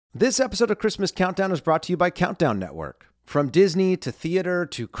This episode of Christmas Countdown is brought to you by Countdown Network. From Disney to theater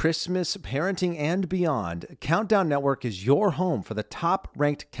to Christmas, parenting, and beyond, Countdown Network is your home for the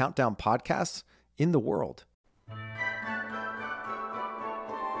top-ranked countdown podcasts in the world.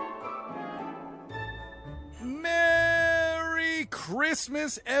 Merry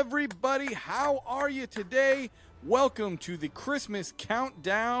Christmas, everybody. How are you today? Welcome to the Christmas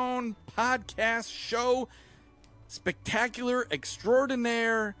Countdown podcast show. Spectacular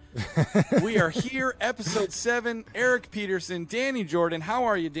extraordinaire. We are here, episode 7. Eric Peterson, Danny Jordan. How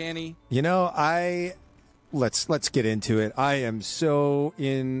are you, Danny? You know, let's get into it. I am so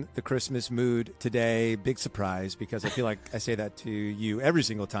in the Christmas mood today. Big surprise, because I feel like I say that to you every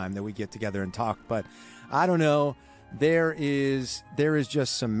single time that we get together and talk, but I don't know. There is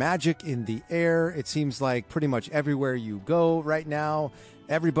just some magic in the air. It seems like pretty much everywhere you go right now,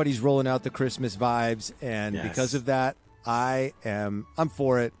 everybody's rolling out the Christmas vibes, and Yes. because of that, I'm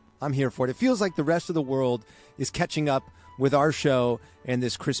for it. I'm here for it. It feels like the rest of the world is catching up with our show and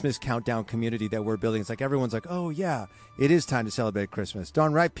this Christmas countdown community that we're building. It's like everyone's like, oh yeah, it is time to celebrate Christmas.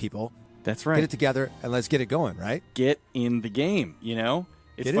 Darn right, people. That's right. Get it together and let's get it going, right? Get in the game, you know?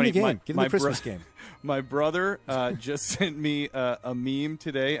 It's Get funny, in the game. Get in the Christmas game. My brother just sent me a meme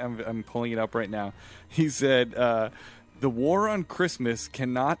today. I'm pulling it up right now. He said, the war on Christmas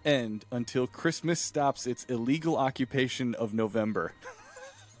cannot end until Christmas stops its illegal occupation of November.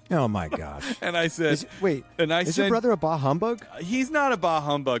 Oh my gosh. And I said, is your brother a bah humbug? He's not a bah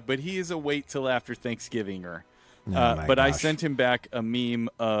humbug, but he is a wait till after Thanksgiving-er. My but I gosh. sent him back a meme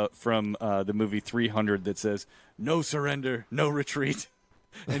from the movie 300 that says, no surrender, no retreat.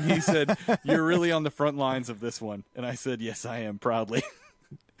 And he said, you're really on the front lines of this one. And I said, yes, I am, proudly.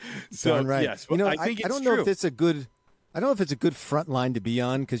 So, Darn right. yes, well, I think it's I don't true. know if it's a good I don't know if it's a good front line to be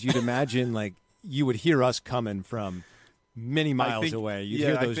on, because you'd imagine like you would hear us coming from many miles away. You'd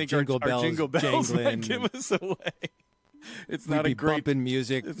hear those jingle bells jangling. Might give us away. It's not We'd a be great bumping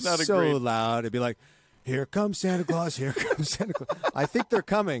music It's not a so great. loud. It'd be like, here comes Santa Claus, here comes Santa Claus. I think they're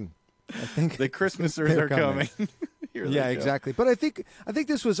coming. I think The Christmasers they're are coming. Here they Yeah, go. exactly. But I think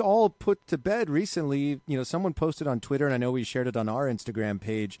this was all put to bed recently. You know, someone posted on Twitter, and I know we shared it on our Instagram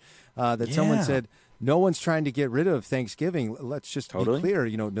page, that someone Yeah. said, no one's trying to get rid of Thanksgiving. Let's just Totally. be clear.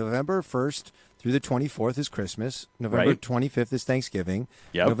 You know, November 1st through the 24th is Christmas. November Right. 25th is Thanksgiving.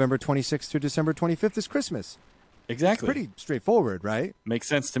 Yep. November 26th through December 25th is Christmas. Exactly. Pretty straightforward, right? Makes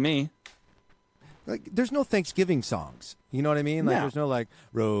sense to me. Like, there's no Thanksgiving songs. You know what I mean? Like, No. there's no like,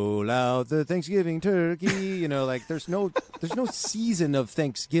 roll out the Thanksgiving turkey. You know, like there's no season of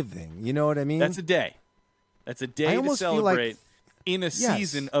Thanksgiving. You know what I mean? That's a day. That's a I day to almost feel like- celebrate in a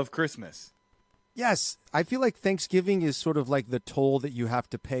season of Christmas. Yes, I feel like Thanksgiving is sort of like the toll that you have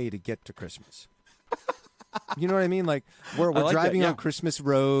to pay to get to Christmas. You know what I mean? Like we're I like that, driving yeah. on Christmas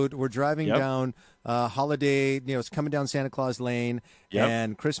Road, we're driving Yep. down Holiday. You know, it's coming down Santa Claus Lane, Yep.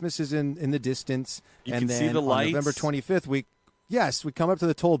 and Christmas is in the distance. You and can see then the on lights. November 25th, we come up to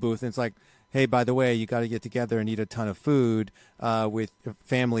the toll booth, and it's like, hey, by the way, you got to get together and eat a ton of food with your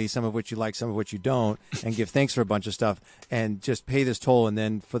family, some of which you like, some of which you don't, and give thanks for a bunch of stuff, and just pay this toll, and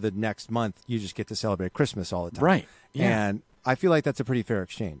then for the next month, you just get to celebrate Christmas all the time. Right. Yeah. And I feel like that's a pretty fair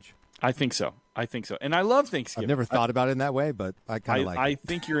exchange. I think so. And I love Thanksgiving. I've never thought about it in that way, but I kind of like I it.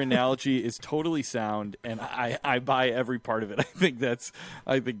 think your analogy is totally sound, and I buy every part of it. I think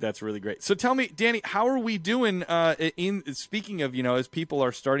that's really great. So tell me, Danny, how are we doing? In speaking of, you know, as people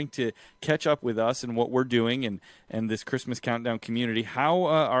are starting to catch up with us and what we're doing, and this Christmas countdown community, how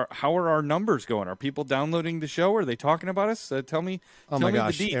are our numbers going? Are people downloading the show? Are they talking about us? Tell me. Oh tell my me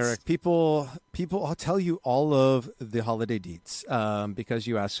gosh, the deets. Eric! People! I'll tell you all of the holiday deets because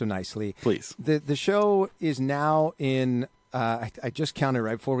you asked so nicely. Please. The show is now in. I just counted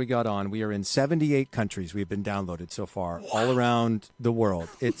right before we got on. We are in 78 countries. We've been downloaded so far, all around the world.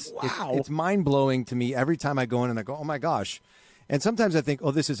 It's mind blowing to me every time I go in and I go, oh my gosh! And sometimes I think, oh,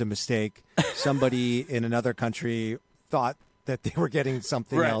 this is a mistake. Somebody in another country thought that they were getting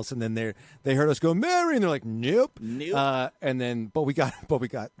something Right. else, and then they heard us go Mary, and they're like, nope. And then but we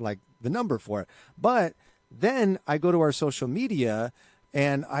got like the number for it. But then I go to our social media,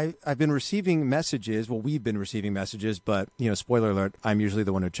 and I've been receiving messages. Well, we've been receiving messages, but you know, spoiler alert, I'm usually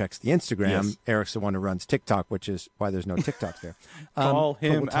the one who checks the Instagram. Yes. Eric's the one who runs TikTok, which is why there's no TikToks there. Call but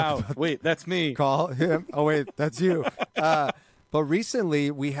him we'll talk out. Wait, that's me. Call him. Oh, wait, that's you. But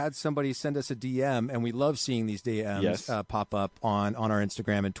recently, we had somebody send us a DM, and we love seeing these DMs Yes. pop up on our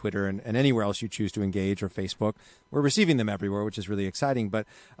Instagram and Twitter and anywhere else you choose to engage, or Facebook. We're receiving them everywhere, which is really exciting. But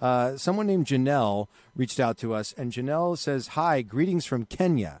someone named Janelle reached out to us, and Janelle says, hi, greetings from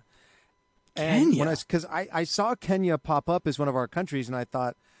Kenya. And Kenya? because I saw Kenya pop up as one of our countries, and I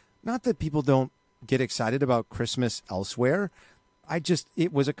thought, Not that people don't get excited about Christmas elsewhere.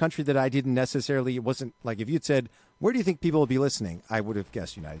 It was a country that I didn't necessarily, it wasn't like if you'd said, where do you think people will be listening? I would have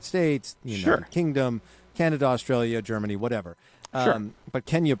guessed United States, the United Kingdom, Canada, Australia, Germany, whatever. But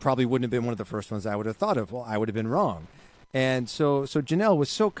Kenya probably wouldn't have been one of the first ones I would have thought of. Well, I would have been wrong. And so Janelle was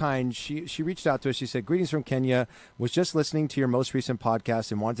so kind. She reached out to us. She said, greetings from Kenya. Was just listening to your most recent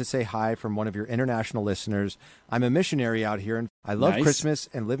podcast and wanted to say hi from one of your international listeners. I'm a missionary out here, and I love Christmas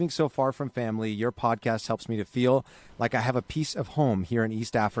and living so far from family. Your podcast helps me to feel like I have a piece of home here in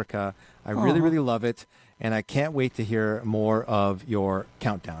East Africa. I really, really love it, and I can't wait to hear more of your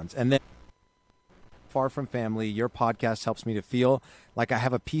countdowns. And then far from family, your podcast helps me to feel like I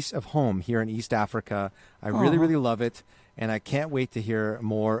have a piece of home here in East Africa. I really, really love it, and I can't wait to hear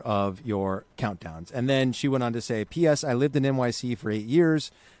more of your countdowns. And then she went on to say, P.S. I lived in NYC for 8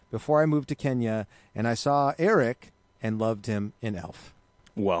 years before I moved to Kenya, and I saw Eric and loved him in Elf.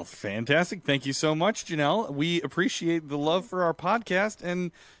 Well, fantastic. Thank you so much, Janelle. We appreciate the love for our podcast,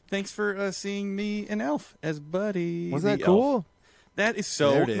 and thanks for seeing me in Elf as Buddy. Was that cool? Elf. That is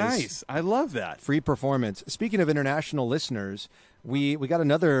so nice. I love that. Free performance. Speaking of international listeners, we got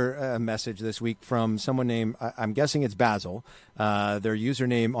another message this week from someone named, I'm guessing it's Basil. Their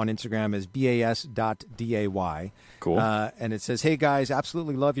username on Instagram is bas.day. Cool. And it says, hey guys,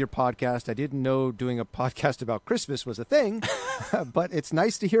 absolutely love your podcast. I didn't know doing a podcast about Christmas was a thing, but it's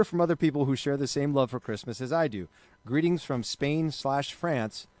nice to hear from other people who share the same love for Christmas as I do. Greetings from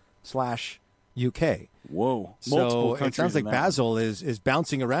Spain/France/UK. Whoa. So it sounds like Basil is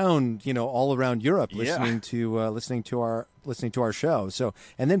bouncing around, all around Europe, listening to our show. So,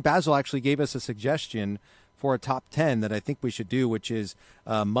 and then Basil actually gave us a suggestion for a top 10 that I think we should do, which is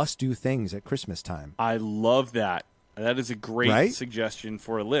must do things at Christmas time. I love that. That is a great suggestion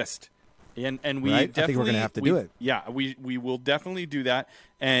for a list. And we definitely, I think we're going to have to do it. Yeah, we will definitely do that.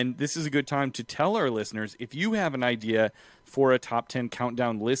 And this is a good time to tell our listeners, if you have an idea for a top 10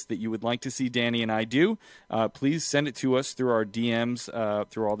 countdown list that you would like to see Danny and I do, please send it to us through our DMs,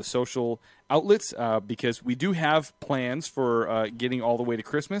 through all the social outlets, because we do have plans for getting all the way to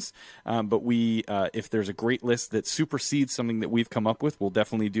Christmas. But if there's a great list that supersedes something that we've come up with, we'll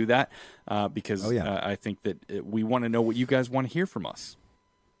definitely do that because I think that we want to know what you guys want to hear from us.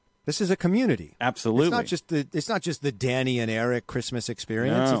 This is a community. Absolutely. It's not just the Danny and Eric Christmas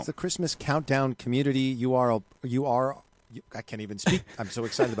experience. No. It's the Christmas countdown community. You are. I can't even speak. I'm so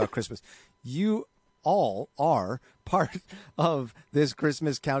excited about Christmas. You all are part of this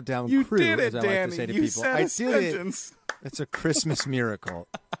Christmas countdown crew. You did it, as I Danny. Like to say to you people. said I a did sentence. It's a Christmas miracle.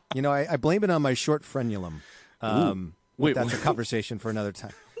 I blame it on my short frenulum. That's a conversation for another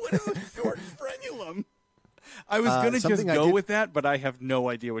time. What is a short frenulum? I was going to just go with that, but I have no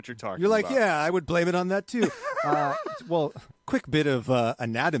idea what you're talking about. You're like, yeah, I would blame it on that too. Well, quick bit of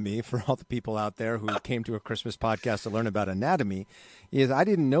anatomy for all the people out there who came to a Christmas podcast to learn about anatomy is I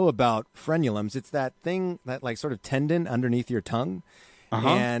didn't know about frenulums. It's that thing, that like sort of tendon underneath your tongue.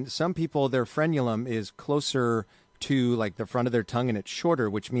 And some people, their frenulum is closer to like the front of their tongue and it's shorter,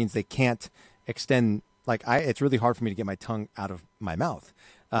 which means they can't extend. It's really hard for me to get my tongue out of my mouth.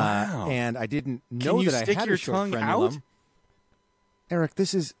 Wow. And I didn't know that I had a short frenulum. Out? Eric,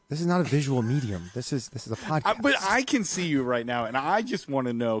 this is not a visual medium. This is a podcast. But I can see you right now, and I just want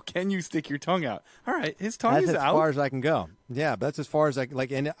to know: can you stick your tongue out? All right, his tongue is out. That's as far as I can go. Yeah, but that's as far as I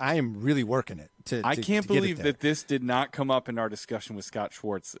like, and I am really working it. I can't believe that this did not come up in our discussion with Scott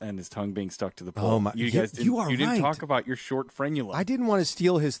Schwartz and his tongue being stuck to the pole. Oh my! You guys you didn't talk about your short frenulum. I didn't want to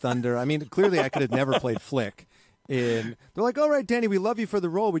steal his thunder. I mean, clearly I could have never played Flick. And they're like, all right, Danny, we love you for the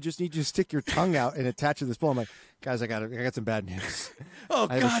role. We just need you to stick your tongue out and attach to this pole. I'm like, guys, I got some bad news. Oh,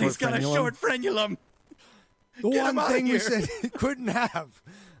 God, he's got a short frenulum. The one thing we said he couldn't have.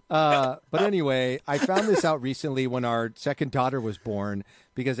 But anyway, I found this out recently when our second daughter was born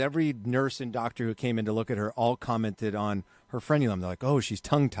because every nurse and doctor who came in to look at her all commented on her frenulum. They're like, oh, she's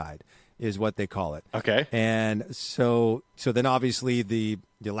tongue-tied is what they call it. Okay. And so then obviously the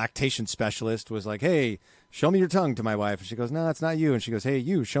lactation specialist was like, hey, show me your tongue to my wife. And she goes, no, that's not you. And she goes, hey,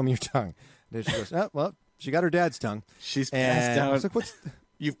 you, show me your tongue. And then she goes, oh, well, she got her dad's tongue. She's passed out. I was like,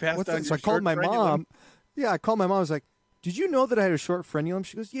 You've passed out. So I called my mom. Yeah, I called my mom. I was like, did you know that I had a short frenulum?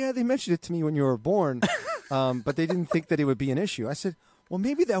 She goes, yeah, they mentioned it to me when you were born, but they didn't think that it would be an issue. I said, well,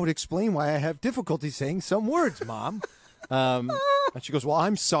 maybe that would explain why I have difficulty saying some words, Mom. And she goes, well,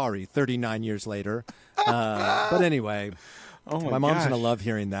 I'm sorry, 39 years later. But anyway, my mom's going to love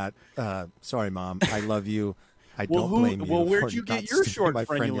hearing that. Sorry, Mom. I love you. I don't blame you. Well, where'd you get your short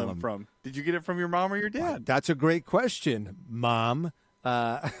frenulum from? Did you get it from your mom or your dad? That's a great question, Mom.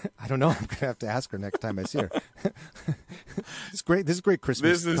 I don't know. I'm going to have to ask her next time I see her. It's great. This is great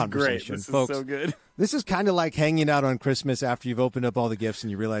Christmas conversation, folks. This is so good. This is kind of like hanging out on Christmas after you've opened up all the gifts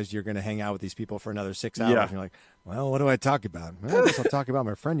and you realize you're going to hang out with these people for another 6 hours. Yeah. And you're like, well, what do I talk about? Well, I guess I'll talk about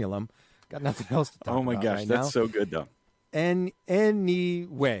my frenulum. Got nothing else to talk about. Oh my gosh, right that's now. so good though.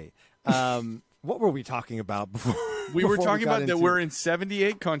 Anyway, what were we talking about before? We were talking about that we're in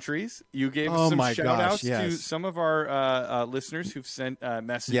 78 countries. You gave us some shout-outs to some of our listeners who've sent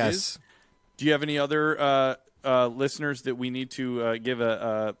messages. Yes. Do you have any other listeners that we need to give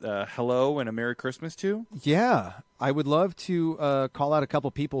a hello and a Merry Christmas to? Yeah. I would love to call out a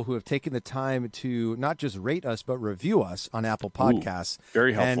couple people who have taken the time to not just rate us, but review us on Apple Podcasts. Ooh,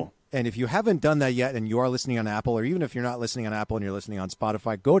 very helpful. And if you haven't done that yet and you are listening on Apple, or even if you're not listening on Apple and you're listening on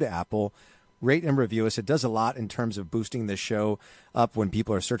Spotify, go to Apple, rate and review us. It does a lot in terms of boosting the show up when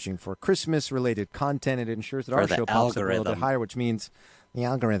people are searching for Christmas-related content. It ensures that our show pops up a little bit higher, which means the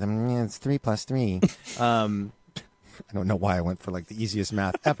algorithm, it's 3 + 3. I don't know why I went for like the easiest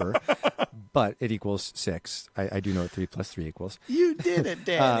math ever, but it equals 6. I do know what 3 + 3 equals. You did it,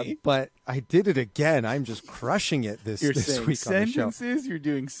 Danny. But I did it again. I'm just crushing it this week on the show. Sentences. You're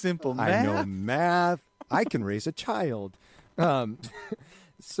doing simple math. I know math. I can raise a child.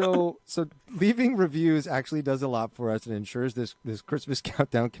 So leaving reviews actually does a lot for us and ensures this Christmas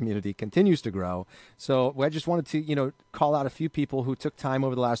Countdown community continues to grow. So I just wanted to, call out a few people who took time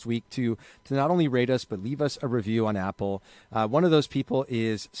over the last week to not only rate us, but leave us a review on Apple. One of those people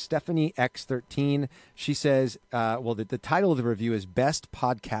is Stephanie X13. She says, the title of the review is Best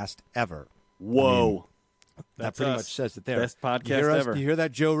Podcast Ever. Whoa. That pretty much says it there. Best podcast ever. You hear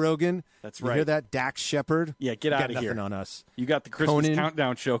that, Joe Rogan? That's right. You hear that, Dax Shepard? Yeah, get out of here. Nothing on us. You got the Christmas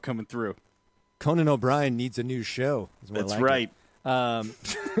Countdown show coming through. Conan O'Brien needs a new show. That's right. Danny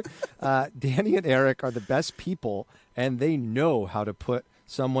and Eric are the best people, and they know how to put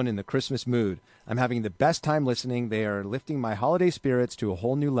someone in the Christmas mood. I'm having the best time listening. They are lifting my holiday spirits to a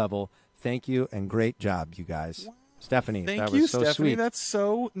whole new level. Thank you, and great job, you guys. Wow. Stephanie, that was so Stephanie. sweet. That's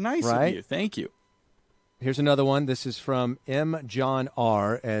so nice of you. Thank you. Here's another one. This is from M. John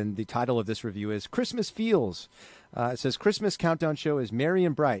R., and the title of this review is Christmas Feels. It says, Christmas Countdown Show is merry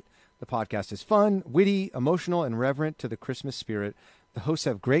and bright. The podcast is fun, witty, emotional, and reverent to the Christmas spirit. The hosts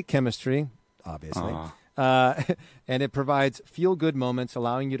have great chemistry, obviously, and it provides feel-good moments,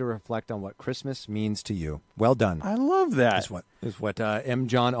 allowing you to reflect on what Christmas means to you. Well done. I love that. Is what M.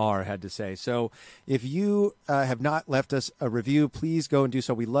 John R. had to say. So if you have not left us a review, please go and do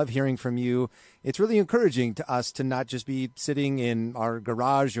so. We love hearing from you. It's really encouraging to us to not just be sitting in our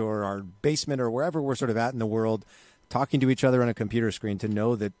garage or our basement or wherever we're sort of at in the world, talking to each other on a computer screen, to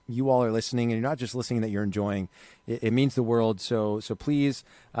know that you all are listening, and you're not just listening, that you're enjoying. It means the world. So please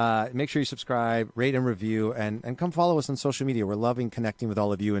make sure you subscribe, rate and review, and come follow us on social media. We're loving connecting with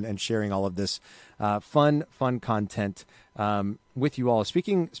all of you and sharing all of this fun content with you all.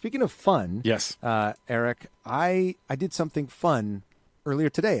 Speaking of fun, yes, Eric, I did something fun earlier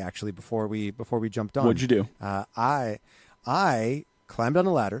today, actually, before we jumped on. What'd you do? I climbed on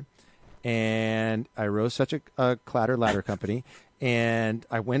a ladder. And I rose such a ladder company, and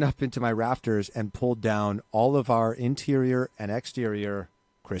I went up into my rafters and pulled down all of our interior and exterior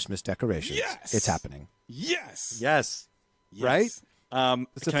Christmas decorations. Yes! It's happening. Yes. Right? It's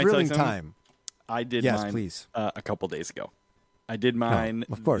a thrilling time. I did mine please. A couple days ago. I did mine,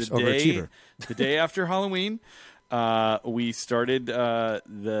 of course, the day after Halloween. We started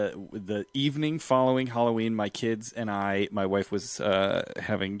the evening following Halloween. My kids and my wife was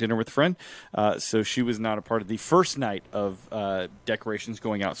having dinner with a friend, so she was not a part of the first night of decorations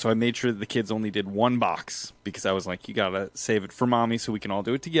going out. So I made sure that the kids only did one box, because I was like, you gotta save it for mommy so we can all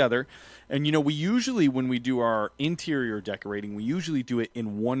do it together. And we usually, when we do our interior decorating, we usually do it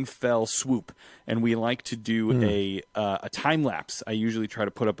in one fell swoop, and we like to do a time lapse. I usually try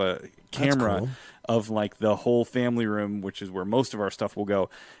to put up a camera of like the whole family room, which is where most of our stuff will go,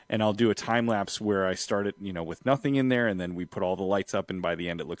 and I'll do a time lapse where I start it, with nothing in there, and then we put all the lights up, and by the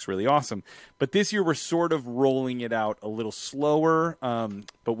end it looks really awesome. But this year we're sort of rolling it out a little slower,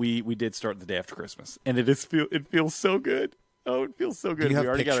 but we did start the day after Christmas, and it feels so good. Oh, it feels so good. Do you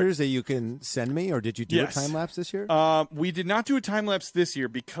have pictures that you can send me, or did you do a time lapse this year? We did not do a time lapse this year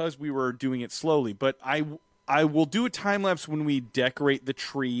because we were doing it slowly, but I will do a time lapse when we decorate the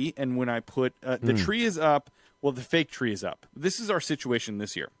tree, and when I put the tree is up. Well, the fake tree is up. This is our situation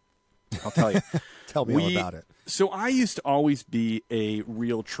this year. I'll tell you. Tell me all about it. So I used to always be a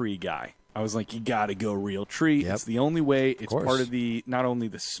real tree guy. I was like, you got to go real tree. Yep. It's the only way. It's part of not only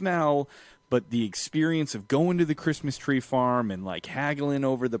the smell, but the experience of going to the Christmas tree farm and like haggling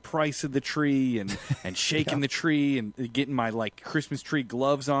over the price of the tree and shaking the tree and getting my like Christmas tree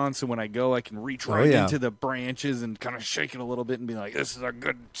gloves on, so when I go I can reach right into the branches and kind of shake it a little bit and be like, this is a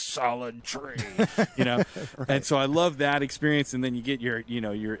good solid tree, you know. Right. And so I love that experience. And then you get your, you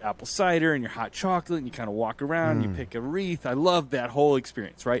know, your apple cider and your hot chocolate, and you kind of walk around and you pick a wreath. I love that whole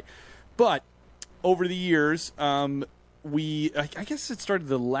experience, right? But over the years, I guess it started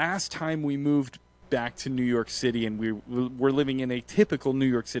the last time we moved back to New York City, and we're living in a typical New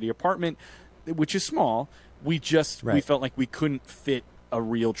York City apartment, which is small. We felt like we couldn't fit a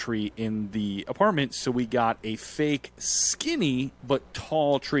real tree in the apartment, so we got a fake skinny but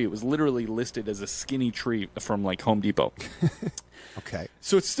tall tree. It was literally listed as a skinny tree from like Home Depot. Okay.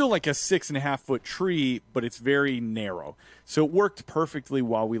 So it's still like a 6.5-foot tree, but it's very narrow. So it worked perfectly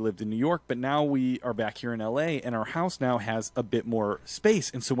while we lived in New York, but now we are back here in LA, and our house now has a bit more space.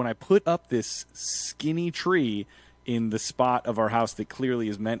 And so when I put up this skinny tree in the spot of our house that clearly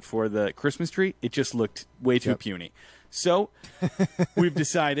is meant for the Christmas tree, it just looked way too puny. So we've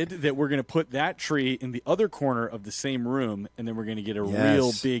decided that we're going to put that tree in the other corner of the same room, and then we're going to get a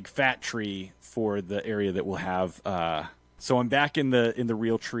real big fat tree for the area that we'll have. So I'm back in the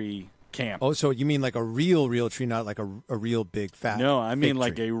real tree camp. Oh, so you mean like a real tree, not like a real big fat? No, I mean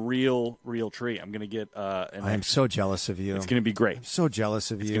like tree. a real tree. I'm going to get I'm so jealous of you. It's going to be great. I'm so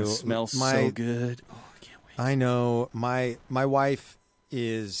jealous of it's you. It's going to smell so good. Oh, I can't wait. I know. My wife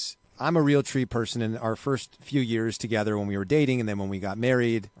is... I'm a real tree person. In our first few years together when we were dating, and then when we got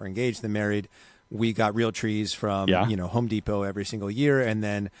married or engaged and married, we got real trees from Home Depot every single year, and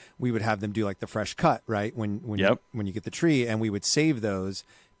then we would have them do like the fresh cut, right? When you get the tree, and we would save those,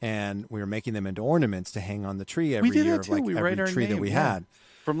 and we were making them into ornaments to hang on the tree every year of like every tree that we had.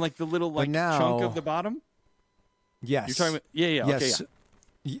 From like the little like chunk of the bottom? Yes. You're talking about, yes. Okay,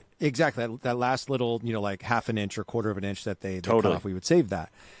 yeah. Exactly. That last little, like half an inch or quarter of an inch that they cut off, we would save that.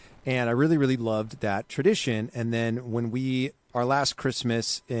 And I really, really loved that tradition. And then when our last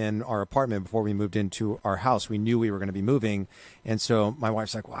Christmas in our apartment before we moved into our house, we knew we were going to be moving. And so my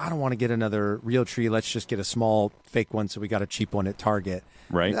wife's like, well, I don't want to get another real tree. Let's just get a small fake one. So we got a cheap one at Target.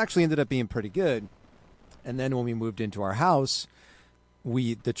 Right. It actually ended up being pretty good. And then when we moved into our house,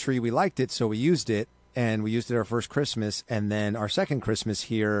 the tree, we liked it. So we used it, and we used it our first Christmas. And then our second Christmas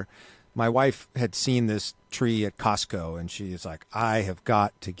here, my wife had seen this tree at Costco, and she is like, I have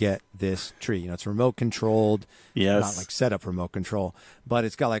got to get this tree. It's remote controlled, not like setup remote control, but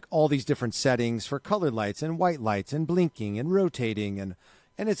it's got like all these different settings for colored lights and white lights and blinking and rotating, and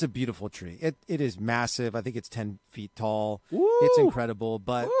it's a beautiful tree. It is massive. I think it's 10 feet tall. Woo! It's incredible,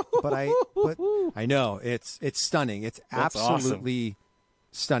 but I know it's stunning. It's absolutely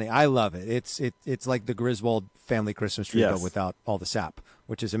stunning. I love it. It's like the Griswold family Christmas tree, but without all the sap,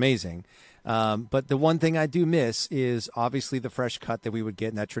 which is amazing. But the one thing I do miss is obviously the fresh cut that we would get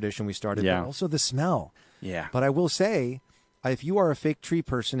in that tradition we started, but also the smell. Yeah. But I will say, if you are a fake tree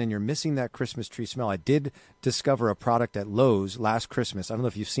person and you're missing that Christmas tree smell, I did discover a product at Lowe's last Christmas. I don't know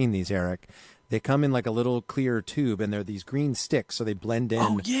if you've seen these, Eric. They come in like a little clear tube, and they're these green sticks, so they blend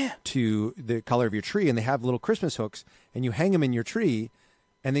in to the color of your tree, and they have little Christmas hooks, and you hang them in your tree,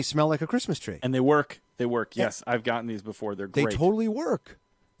 and they smell like a Christmas tree. And they work. Yes, I've gotten these before. They're great. They totally work.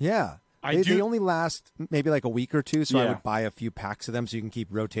 Yeah. They only last maybe like a week or two, so I would buy a few packs of them so you can keep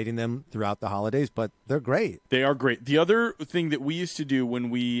rotating them throughout the holidays, but they're great. They are great. The other thing that we used to do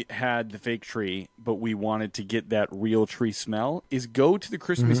when we had the fake tree, but we wanted to get that real tree smell, is go to the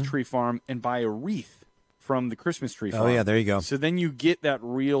Christmas tree farm and buy a wreath from the Christmas tree farm. Oh, yeah, there you go. So then you get that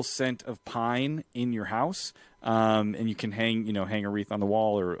real scent of pine in your house, and you can hang a wreath on the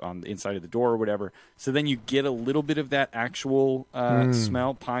wall or on the inside of the door or whatever. So then you get a little bit of that actual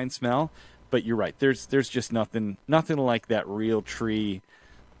smell, pine smell. But you're right. There's just nothing like that real tree.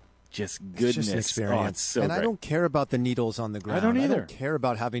 Just goodness. It's just an experience. Oh, it's so and great. I don't care about the needles on the ground. I don't either. I don't care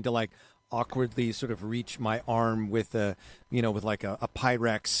about having to like awkwardly sort of reach my arm with a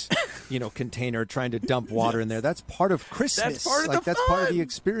Pyrex, container trying to dump water in there. That's part of Christmas. That's part of the that's fun. part of the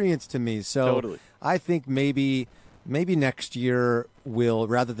experience to me. So Totally. I think maybe next year we'll,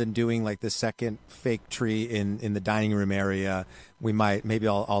 rather than doing like the second fake tree in the dining room area,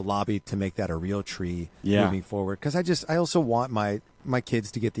 I'll lobby to make that a real tree moving forward. Because I also want my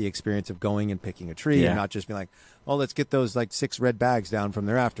kids to get the experience of going and picking a tree and not just be like, oh, let's get those like 6 red bags down from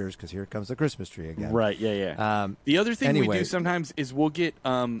their rafters because here comes the Christmas tree again. Right, yeah. The other thing we do sometimes is we'll get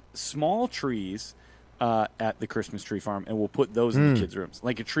small trees at the Christmas tree farm, and we'll put those in the kids' rooms.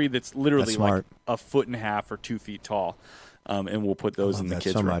 Like a tree that's literally like 1.5 feet or 2 feet tall, and we'll put those in the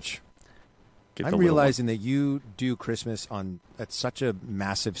kids' room. So much. get I'm the little realizing that you do Christmas at such a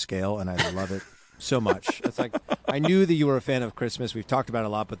massive scale, and I love it so much. It's like, I knew that you were a fan of Christmas. We've talked about it a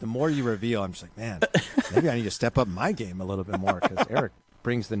lot, but the more you reveal, I'm just like, man, maybe I need to step up my game a little bit more because Eric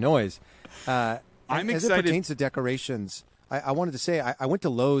brings the noise. I'm as excited. it pertains to decorations, I wanted to say I went to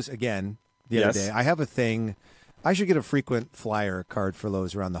Lowe's again the other day. I have a thing. I should get a frequent flyer card for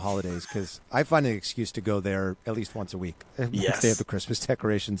Lowe's around the holidays because I find an excuse to go there at least once a week once they have the Christmas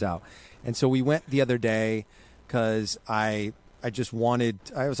decorations out. And so we went the other day because I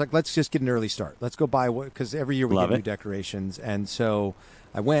was like, let's just get an early start. Let's go buy because every year we get new decorations. And so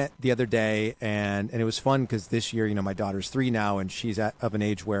I went the other day and it was fun because this year, my daughter's 3 now and she's of an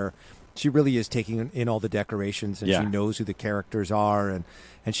age where she really is taking in all the decorations and she knows who the characters are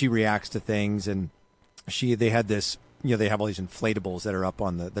and she reacts to things. And they had this, they have all these inflatables that are up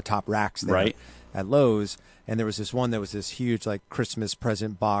on the top racks there at Lowe's. And there was this one that was this huge like Christmas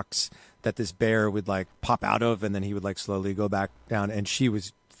present box that this bear would like pop out of and then he would like slowly go back down and she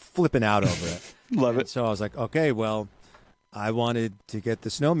was flipping out over it. Love it. So I was like, okay, well, I wanted to get the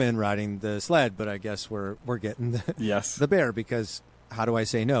snowman riding the sled, but I guess we're getting the bear because how do I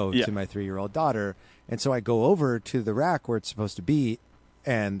say no to my 3-year-old daughter? And so I go over to the rack where it's supposed to be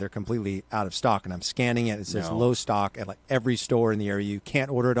and they're completely out of stock. And I'm scanning it. It says low stock at like every store in the area. You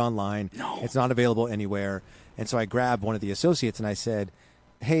can't order it online. No. It's not available anywhere. And so I grabbed one of the associates and I said,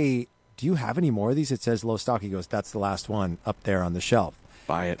 hey, do you have any more of these? It says low stock. He goes, that's the last one up there on the shelf.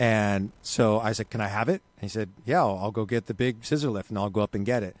 Buy it. And so I said, can I have it? And he said, yeah, I'll go get the big scissor lift and I'll go up and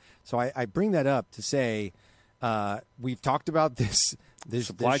get it. So I bring that up to say, we've talked about this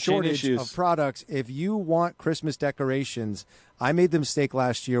shortage of products. If you want Christmas decorations, I made the mistake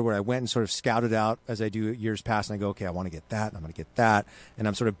last year where I went and sort of scouted out as I do years past, and I go, okay, I want to get that, and I'm going to get that, and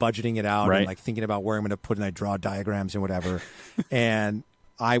I'm sort of budgeting it out and like thinking about where I'm going to put it, and I draw diagrams and whatever. And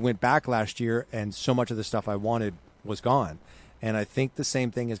I went back last year, and so much of the stuff I wanted was gone. And I think the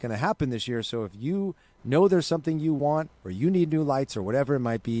same thing is going to happen this year. So if you know there's something you want, or you need new lights, or whatever it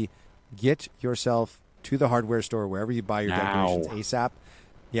might be, get yourself to the hardware store, wherever you buy your decorations ASAP.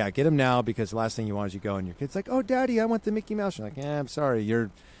 Yeah, get them now because the last thing you want is you go and your kid's like, oh, Daddy, I want the Mickey Mouse. You're like, I'm sorry,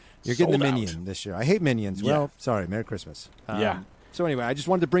 you're getting the Minion this year. I hate Minions. Yeah. Well, sorry, Merry Christmas. So anyway, I just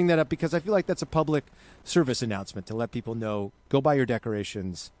wanted to bring that up because I feel like that's a public service announcement to let people know, go buy your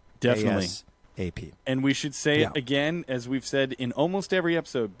decorations. Definitely. ASAP. And we should say it again, as we've said in almost every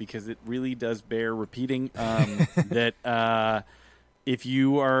episode, because it really does bear repeating, that if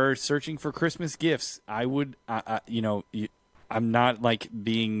you are searching for Christmas gifts, I would, I'm not like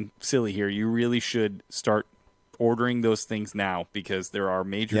being silly here. You really should start ordering those things now because there are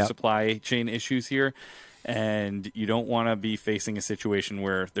major supply chain issues here. And you don't want to be facing a situation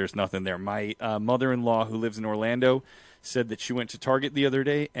where there's nothing there. My mother-in-law, who lives in Orlando, said that she went to Target the other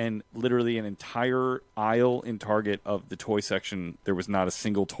day and literally an entire aisle in Target of the toy section, there was not a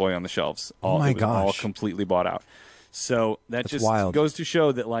single toy on the shelves. All completely bought out. So that's just wild. Goes to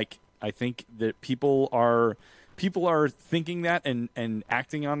show that, like, I think that people are thinking that and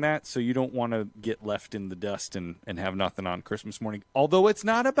acting on that. So you don't want to get left in the dust and have nothing on Christmas morning. Although it's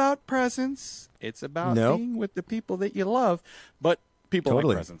not about presents, it's about being with the people that you love. But people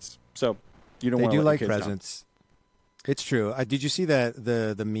like presents, so you don't. They do like presents. It's true. Did you see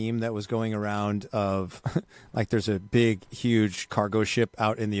the meme that was going around of like there's a big, huge cargo ship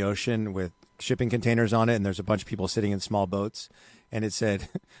out in the ocean with shipping containers on it, and there's a bunch of people sitting in small boats, and it said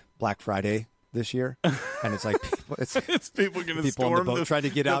Black Friday this year, and it's like it's people going to storm on the boat trying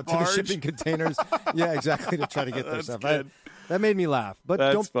to get out barge. To the shipping containers. Yeah, exactly, to try to get their stuff. That made me laugh, but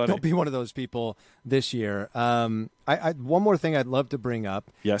don't be one of those people this year. One more thing I'd love to bring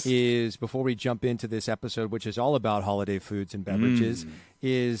up is before we jump into this episode, which is all about holiday foods and beverages,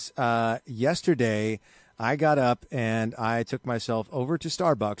 is yesterday I got up and I took myself over to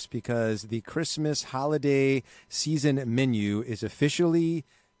Starbucks because the Christmas holiday season menu is officially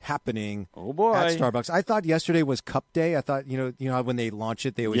happening at Starbucks. I thought yesterday was cup day. I thought, you know how when they launch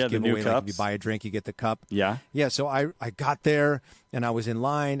it, they always give away, like, if you buy a drink, you get the cup. Yeah. So I got there and I was in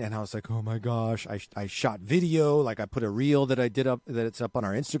line and I was like, oh my gosh, I shot video. Like I put a reel that I did up, that it's up on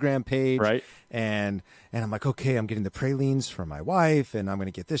our Instagram page. Right. And I'm like, okay, I'm getting the pralines for my wife and I'm going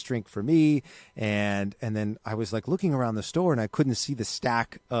to get this drink for me. And then I was like looking around the store and I couldn't see the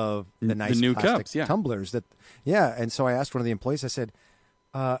stack of the nice new plastic cups, tumblers and so I asked one of the employees, I said,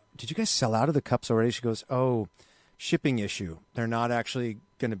 did you guys sell out of the cups already? She goes, oh, shipping issue. They're not actually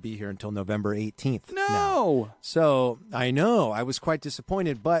going to be here until November 18th. No. Now. So I know I was quite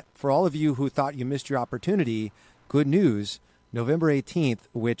disappointed, but for all of you who thought you missed your opportunity, good news. November 18th,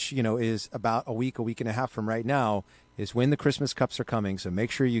 which, is about a week and a half from right now, is when the Christmas cups are coming. So make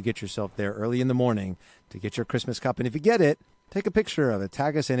sure you get yourself there early in the morning to get your Christmas cup. And if you get it, take a picture of it,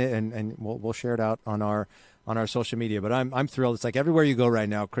 tag us in it, and we'll share it out on our social media. But I'm thrilled. It's like everywhere you go right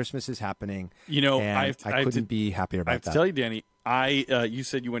now, Christmas is happening. And I couldn't be happier about that. I have to tell you, Danny, you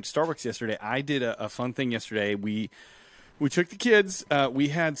said you went to Starbucks yesterday. I did a fun thing yesterday. We took the kids. We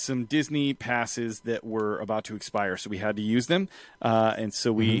had some Disney passes that were about to expire, so we had to use them. And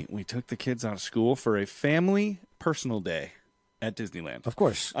so we took the kids out of school for a family personal day at Disneyland. Of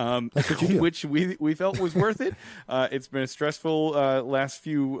course. That's what you do. Which we felt was worth it. It's been a stressful last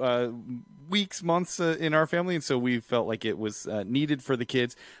few weeks, months in our family, and so we felt like it was needed for the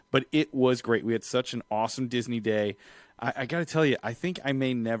kids. But it was great. We had such an awesome Disney day. I got to tell you, I think I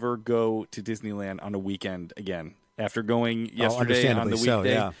may never go to Disneyland on a weekend again. After going yesterday on the weekday, so,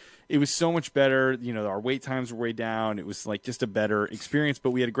 yeah. It was so much better. Our wait times were way down. It was like just a better experience,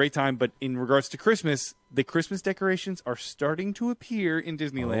 but we had a great time. But in regards to Christmas, the Christmas decorations are starting to appear in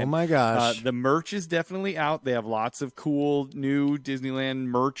Disneyland. Oh my gosh. The merch is definitely out. They have lots of cool new Disneyland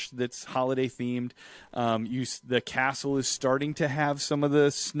merch that's holiday themed. The castle is starting to have some of the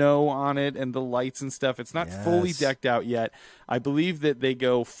snow on it and the lights and stuff. It's not fully decked out yet. I believe that they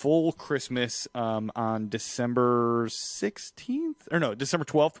go full Christmas on December 16th. Or no, December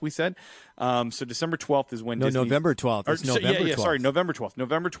 12th, we said. So December 12th is when Disney... November 12th. It's November 12th. Sorry, November 12th.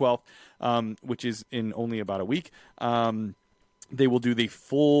 November 12th, which is in only about a week. They will do the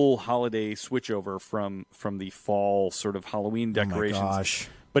full holiday switchover from the fall sort of Halloween decorations. Oh my gosh.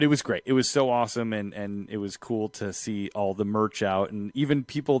 But it was great. It was so awesome, and it was cool to see all the merch out. And even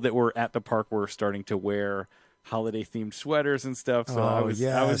people that were at the park were starting to wear holiday-themed sweaters and stuff. So I was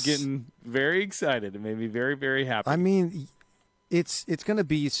getting very excited. It made me very, very happy. I mean, it's going to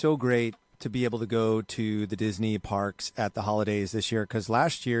be so great to be able to go to the Disney parks at the holidays this year, because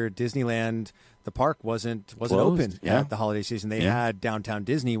last year Disneyland, the park wasn't open at the holiday season. They had Downtown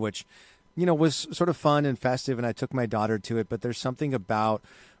Disney, which was sort of fun and festive, and I took my daughter to it. But there's something about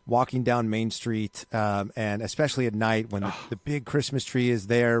walking down Main Street, and especially at night when the big Christmas tree is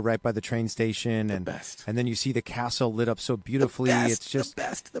there right by the train station, and then you see the castle lit up so beautifully. It's just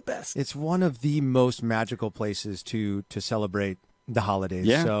the best. It's one of the most magical places to celebrate the holidays.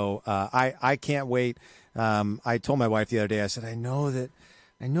 Yeah. So I can't wait. I told my wife the other day, I said, I know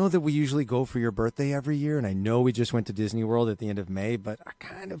that we usually go for your birthday every year, and I know we just went to Disney World at the end of May, but I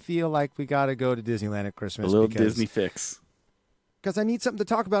kind of feel like we got to go to Disneyland at Christmas. A little Disney fix. Because I need something to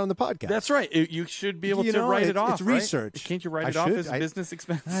talk about on the podcast. That's right. You should be able to write it off. It's research. Right? Can't you write it off as a business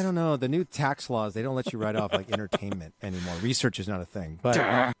expense? I don't know. The new tax laws, they don't let you write off like entertainment anymore. Research is not a thing. But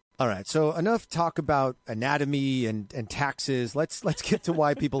all right. So enough talk about anatomy and taxes. Let's get to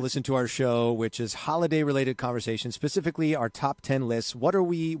why people listen to our show, which is holiday-related conversations, specifically our top 10 lists. What are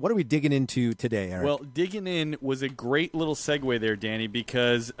we digging into today, Eric? Well, digging in was a great little segue there, Danny,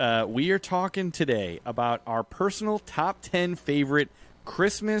 because we are talking today about our personal top 10 favorite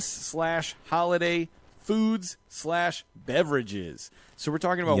Christmas/holiday foods/beverages. So we're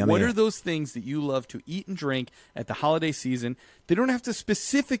talking about what are those things that you love to eat and drink at the holiday season. They don't have to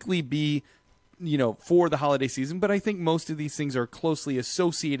specifically be, for the holiday season, but I think most of these things are closely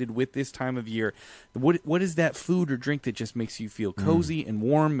associated with this time of year. What is that food or drink that just makes you feel cozy and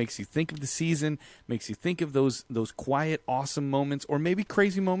warm, makes you think of the season, makes you think of those quiet, awesome moments, or maybe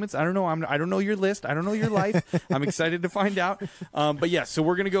crazy moments? I don't know. I don't know your list. I don't know your life. I'm excited to find out. But yeah, so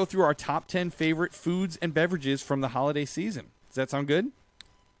we're going to go through our top 10 favorite foods and beverages from the holiday season. Does that sound good?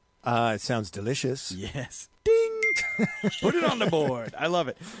 It sounds delicious. Yes. Ding! Put it on the board. I love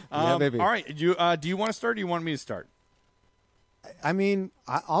it. Yeah, baby. All right. Do you want to start, or do you want me to start? I mean,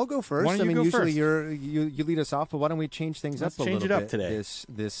 I'll go first. Why don't you go usually first? you lead us off, but why don't we change things up a little bit today?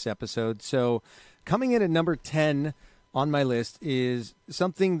 This episode. So coming in at number 10 on my list is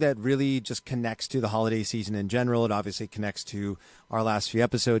something that really just connects to the holiday season in general. It obviously connects to our last few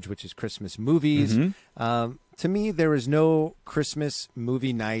episodes, which is Christmas movies. To me, there is no Christmas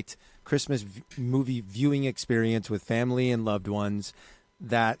movie night, Christmas movie viewing experience with family and loved ones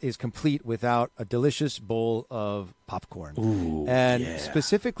that is complete without a delicious bowl of popcorn. Ooh, and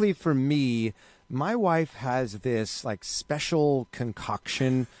specifically for me, my wife has this like special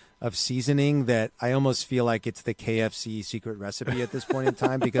concoction of seasoning that I almost feel like it's the KFC secret recipe at this point in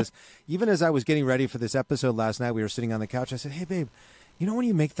time, because even as I was getting ready for this episode last night, we were sitting on the couch. I said, hey, babe, when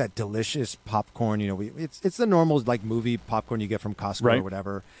you make that delicious popcorn, it's the normal like movie popcorn you get from Costco or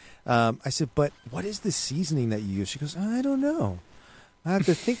whatever. I said, but what is the seasoning that you use? She goes, I don't know. I have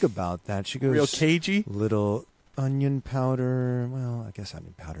to think about that. She goes, real cagey? Little onion powder. Well, I guess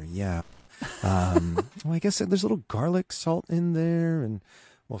onion powder, yeah. Well, I guess there's a little garlic salt in there and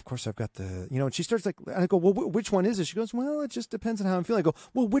well, of course I've got the, and she starts like, and I go, well, which one is it? She goes, well, it just depends on how I'm feeling. I go,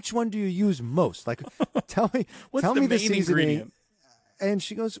 well, which one do you use most? Like, tell me, What's tell the me the main seasoning. ingredient? And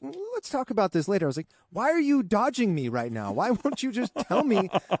she goes, well, let's talk about this later. I was like, why are you dodging me right now? Why won't you just tell me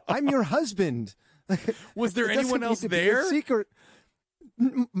I'm your husband? Was there It doesn't anyone need else to be a there? secret.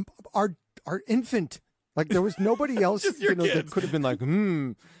 Our infant. Like there was nobody else, Just your that kids. could have been like,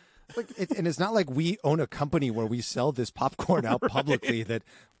 Like and it's not like we own a company where we sell this popcorn out publicly. That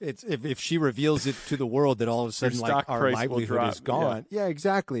it's if she reveals it to the world, that all of a sudden like stock our price will livelihood drop. is gone. Yeah,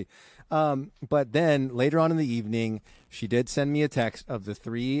 exactly. But then later on in the evening, she did send me a text of the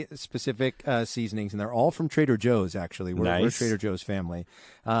 3 specific seasonings, and they're all from Trader Joe's. Actually, we're a Nice. Trader Joe's family,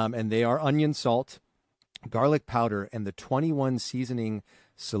 and they are onion salt, garlic powder, and the 21 seasoning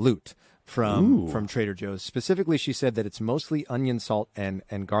salute from Trader Joe's. Specifically, she said that it's mostly onion salt and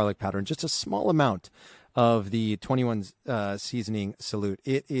garlic powder, and just a small amount of the 21 seasoning salute.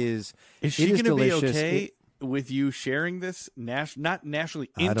 It is. Is she it going to be delicious. okay with you sharing this? Not nationally,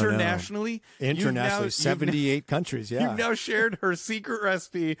 I don't know. internationally. Internationally, 78 countries. Yeah. You've now shared her secret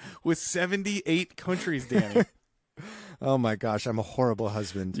recipe with 78 countries, Danny. Oh my gosh, I'm a horrible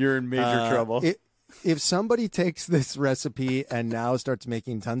husband. You're in major trouble. If somebody takes this recipe and now starts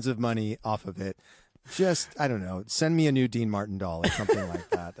making tons of money off of it, just, I don't know, send me a new Dean Martin doll or something like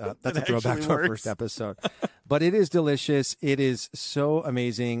that. That's a throwback actually to our works. first episode. But it is delicious. It is so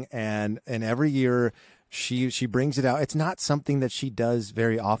amazing. And every year she brings it out. It's not something that she does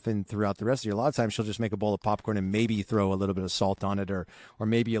very often throughout the rest of the year. A lot of times she'll just make a bowl of popcorn and maybe throw a little bit of salt on it or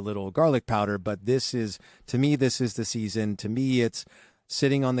maybe a little garlic powder. But this is the season. To me, it's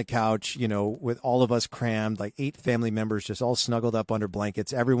sitting on the couch, with all of us crammed, like 8 family members just all snuggled up under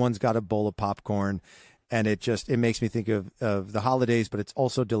blankets. Everyone's got a bowl of popcorn, and it makes me think of the holidays, but it's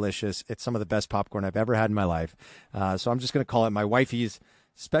also delicious. It's some of the best popcorn I've ever had in my life. So I'm just going to call it my wifey's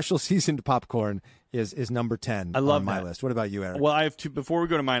special seasoned popcorn is number 10 on my list. What about you, Eric? Well, I have 2. Before we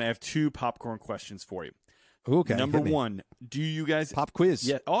go to mine, I have 2 popcorn questions for you. Okay. Number 1, do you guys Pop quiz.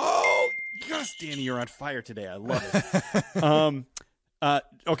 Yeah. Oh, yes, Danny, you're on fire today. I love it.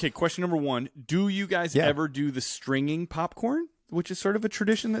 Okay, question number 1. Do you guys ever do the stringing popcorn, which is sort of a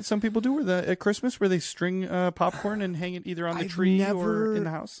tradition that some people do at Christmas, where they string popcorn and hang it either on the tree or in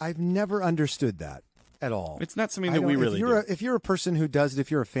the house? I've never understood that at all. It's not something that we really do. If you're a person who does it, if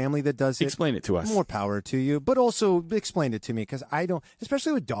you're a family that does it, Explain it to us. More power to you, but also explain it to me, because I don't,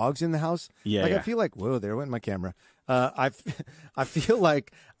 especially with dogs in the house. Yeah, I feel like, whoa, there went my camera. I feel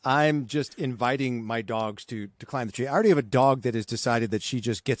like I'm just inviting my dogs to climb the tree. I already have a dog that has decided that she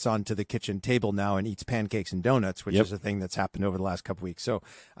just gets onto the kitchen table now and eats pancakes and donuts, which is a thing that's happened over the last couple weeks. So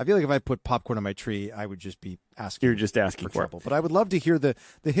I feel like if I put popcorn on my tree, I would just be asking. You're just asking for trouble. But I would love to hear the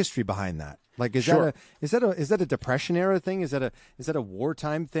history behind that. Like, is that a Depression era thing? Is that a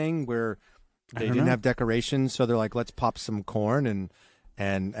wartime thing where they didn't have decorations, so they're like, let's pop some corn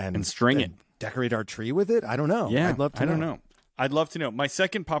and string it, decorate our tree with it? I don't know. Yeah, I'd love to know. I don't know. I'd love to know. My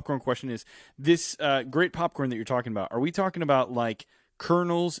second popcorn question is this great popcorn that you're talking about. Are we talking about like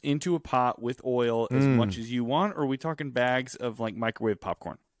kernels into a pot with oil as much as you want, or are we talking bags of like microwave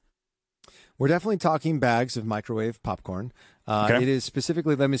popcorn? We're definitely talking bags of microwave popcorn. Okay. It is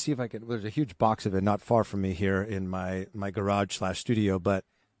specifically, let me see if I can, there's a huge box of it not far from me here in my garage/studio, but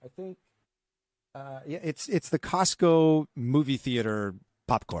I think, it's the Costco movie theater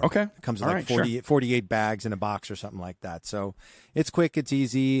popcorn. Okay. It comes in 48 bags in a box or something like that. So it's quick, it's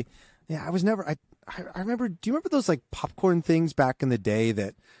easy. Yeah, I remember, do you remember those like popcorn things back in the day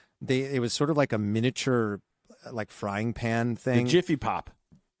that it was sort of like a miniature like frying pan thing? The Jiffy Pop.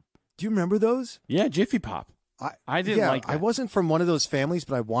 Do you remember those? Yeah, Jiffy Pop. I didn't like that. I wasn't from one of those families,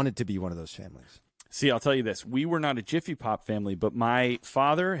 but I wanted to be one of those families. See, I'll tell you this. We were not a Jiffy Pop family, but my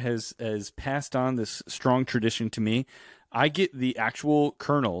father has passed on this strong tradition to me. I get the actual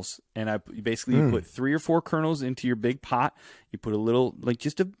kernels, and I basically you put 3 or 4 kernels into your big pot. You put a little, like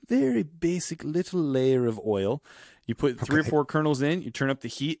just a very basic little layer of oil. You put 3 or 4 kernels in, you turn up the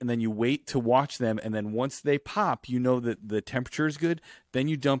heat, and then you wait to watch them. And then once they pop, you know that the temperature is good. Then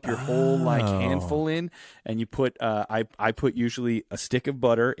you dump your whole like handful in, and you put I put usually a stick of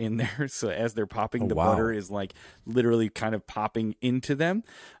butter in there. So as they're popping, the butter is like literally kind of popping into them.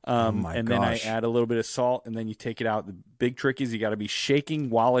 And then I add a little bit of salt, and then you take it out. The big trick is you got to be shaking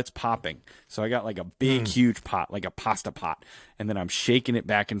while it's popping. So I got like a big, huge pot, like a pasta pot. and then I'm shaking it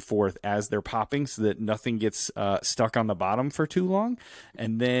back and forth as they're popping so that nothing gets stuck on the bottom for too long.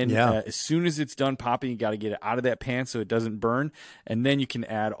 And then as soon as it's done popping, you got to get it out of that pan so it doesn't burn. And then you can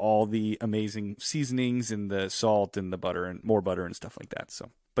add all the amazing seasonings and the salt and the butter and more butter and stuff like that. So,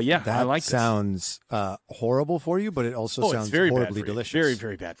 but yeah, that I like sounds horrible for you, but it also sounds very horribly bad for delicious. You. Very,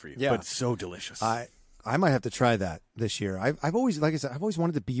 very bad for you. Yeah. But so delicious. I might have to try that this year. I've always, like I said, I've always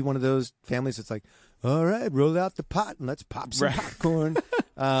wanted to be one of those families that's like, all right, roll out the pot and let's pop some popcorn.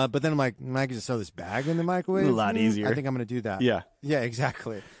 But then I'm like, I can just throw this bag in the microwave. A lot easier. I think I'm going to do that. Yeah. Yeah,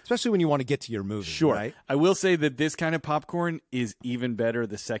 exactly. Especially when you want to get to your movie. Sure. Right? I will say that this kind of popcorn is even better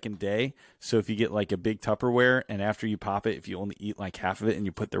the second day. So if you get like a big Tupperware and after you pop it, if you only eat like half of it and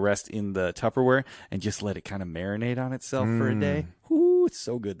you put the rest in the Tupperware and just let it kind of marinate on itself for a day. Ooh, it's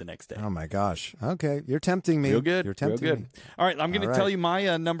so good the next day. Oh my gosh. Okay. You're tempting me. Real good. You're tempting Real good. me. All right. I'm going to tell you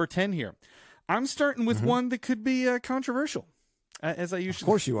my number 10 here. I'm starting with one that could be controversial. As I usually, of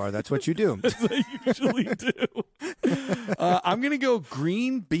course you are. That's what you do. as I usually do. I'm going to go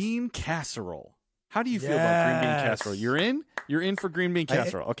green bean casserole. How do you feel about green bean casserole? You're in? You're in for green bean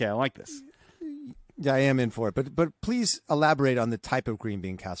casserole. Okay, I like this. Yeah, I am in for it. But please elaborate on the type of green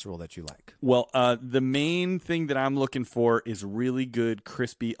bean casserole that you like. Well, the main thing that I'm looking for is really good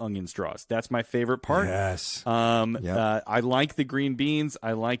crispy onion straws. That's my favorite part. Yes. I like the green beans.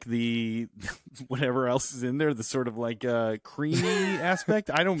 I like the whatever else is in there, the sort of like creamy aspect.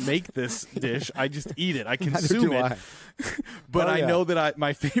 I don't make this dish. I just eat it. I consume it. But I know that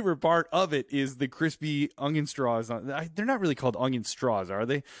my favorite part of it is the crispy onion straws. They're not really called onion straws, are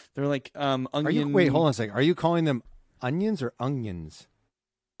they? They're like onion. Wait, hold on a second. Are you calling them onions or onions?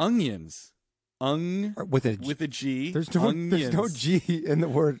 Onions. With a G. There's no G in the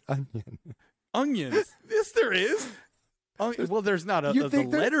word onion. Onions. Yes, there is. Well, there's not the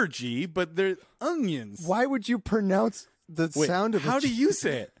letter G, but there's onions. Why would you pronounce the sound of how do you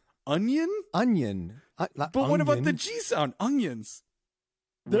say it? Onion? Onion. But what about the G sound? Onions.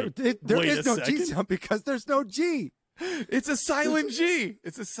 There is no G sound because there's no G. It's a silent G.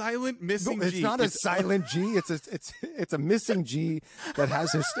 It's a silent missing G. It's not a silent G. It's a missing G that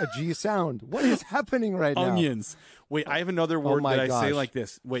has a G sound. What is happening right now? Onions. Wait, I have another word that I say like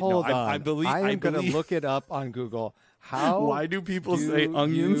this. Wait, Hold no, on. I believe I'm going to look it up on Google. Why do people say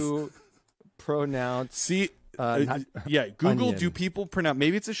onions? You pronounce Google. Onion. Do people pronounce?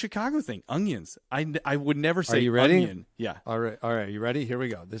 Maybe it's a Chicago thing. Onions. I would never say. Are you ready? Onion. Yeah. All right. You ready? Here we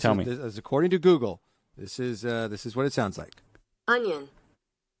go. Tell me. This is according to Google. This is what it sounds like. Onion.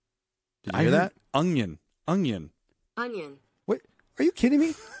 Did you hear that? Onion. Wait, are you kidding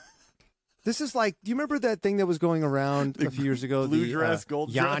me? This is like, do you remember that thing that was going around a few years ago? Blue dress, gold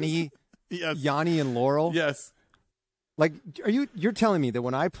Yanni, dress. Yes. Yanni and Laurel. Yes. Like, you're telling me that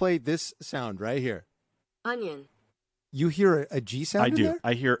when I play this sound right here, onion, you hear a G sound? I do. There?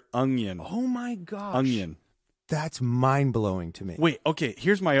 I hear onion. Oh my gosh. Onion. That's mind-blowing to me. Wait, okay,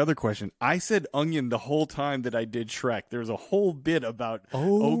 here's my other question. I said onion the whole time that I did Shrek. There's a whole bit about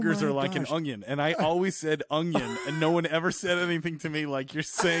ogres are like an onion, and I always said onion, and no one ever said anything to me like you're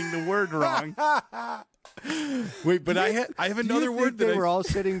saying the word wrong. Wait, but I have another word that they were all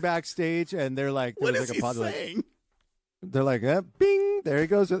sitting backstage, and they're like, what is he saying? They're like, bing, there he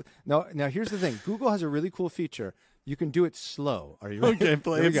goes. No, now here's the thing. Google has a really cool feature. You can do it slow. Are you ready? Okay,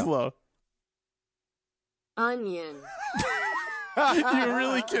 play it slow. Onion. You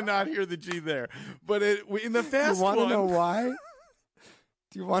really cannot hear the G there. But in the fast one... You want to know why?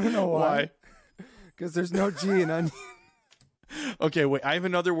 Do you want to know why? Because there's no G in onion. Okay, wait. I have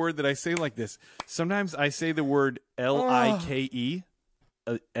another word that I say like this. Sometimes I say the word L-I-K-E.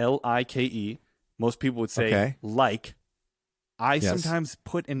 L-I-K-E. Most people would say like. I sometimes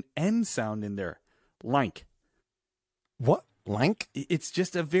put an N sound in there. Like. What? Lank? It's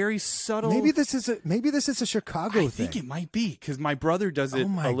just a very subtle. Maybe this is a Chicago thing. I think it might be because my brother does it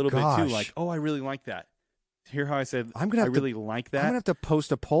a little bit too. Like, I really like that. Hear how I said I really like that? I'm gonna have to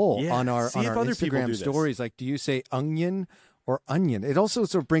post a poll on our other Instagram stories. Like, do you say onion or onion? It also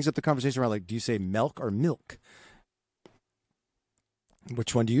sort of brings up the conversation around like, do you say milk or milk?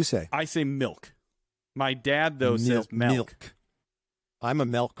 Which one do you say? I say milk. My dad though says milk. I'm a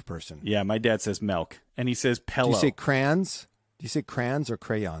milk person. Yeah, my dad says milk, and he says pillow. Do you say crayons? Do you say crayons or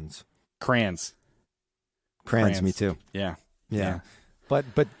crayons? Crayons. Crayons, me too. Yeah. But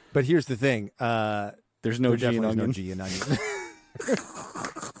here's the thing. There's no G in onion. No G in onion.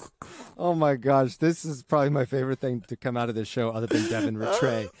 Oh my gosh, this is probably my favorite thing to come out of this show, other than Devin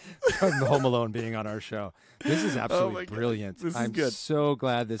Rattray from Home Alone being on our show. This is absolutely brilliant. This is I'm good. so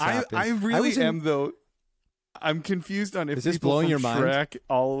glad this happened. I really am though. I'm confused on if Is this people blowing from your mind? Shrek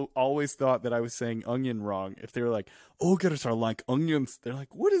always thought that I was saying onion wrong. If they were like, "Oh, gotta are like onions," they're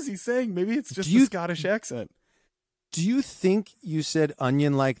like, "What is he saying?" Maybe it's just the Scottish accent. Do you think you said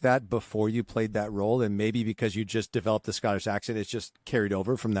onion like that before you played that role, and maybe because you just developed the Scottish accent, it's just carried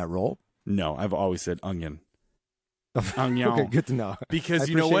over from that role? No, I've always said onion. Onion. Okay, good to know. Because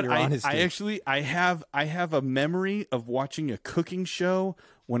you know what? I have a memory of watching a cooking show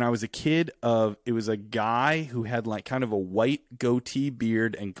when I was a kid. It was a guy who had like kind of a white goatee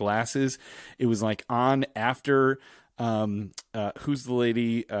beard and glasses. It was like on after who's the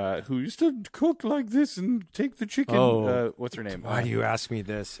lady who used to cook like this and take the chicken? What's her name? Why do you ask me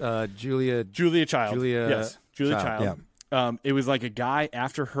this? Julia Child. Yes, Julia Child. Yeah. It was like a guy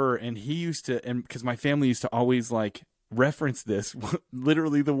after her, and he used to, and because my family used to always like reference this,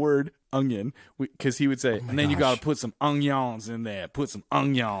 literally the word onion, because he would say, and then you got to put some onions in there, put some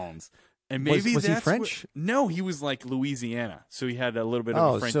onions. And maybe was he French? No, he was like Louisiana, so he had a little bit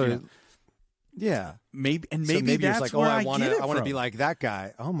of a French. Yeah, maybe that's like, where I want to be like that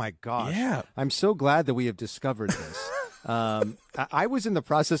guy. Oh my gosh! Yeah, I'm so glad that we have discovered this. I was in the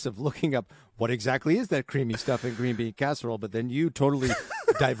process of looking up what exactly is that creamy stuff in green bean casserole, but then you totally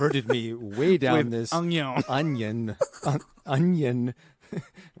diverted me way down this onion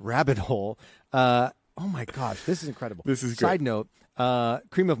rabbit hole. Oh my gosh, this is incredible. This is great. Side note: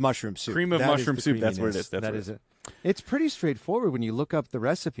 cream of mushroom soup. Cream of mushroom soup. That's what it is. That is it. It's pretty straightforward when you look up the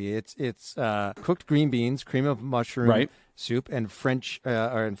recipe. It's cooked green beans, cream of mushroom soup, and French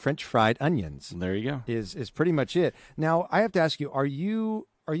fried onions. There you go. Is pretty much it. Now I have to ask you: Are you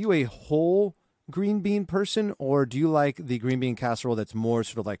a whole green bean person, or do you like the green bean casserole that's more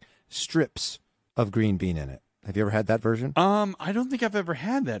sort of like strips of green bean in it? Have you ever had that version? I don't think I've ever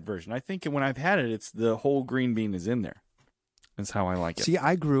had that version. I think when I've had it, it's the whole green bean is in there. That's how I like it. See,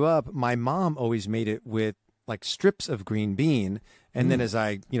 I grew up. My mom always made it with like strips of green bean, and then as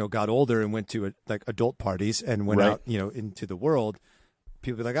I got older and went to like adult parties and went out into the world,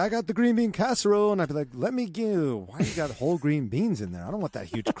 people be like, I got the green bean casserole, and I'd be like, let me give. Why you got whole green beans in there? I don't want that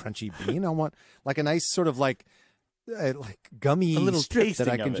huge crunchy bean. I want like a nice sort of like gummy strip that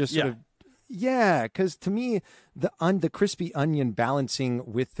I can just sort of. Yeah, because to me, the crispy onion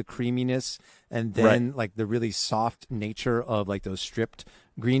balancing with the creaminess, and then like the really soft nature of like those stripped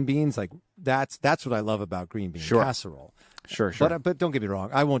green beans, like that's what I love about green bean casserole. Sure. But don't get me wrong,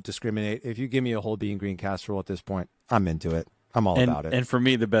 I won't discriminate. If you give me a whole bean green casserole at this point, I'm into it. I'm all about it. And for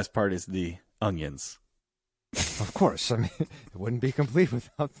me, the best part is the onions. Of course, I mean it wouldn't be complete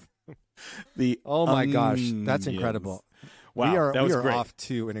without the. Oh my gosh, that's incredible. Wow, we are great. off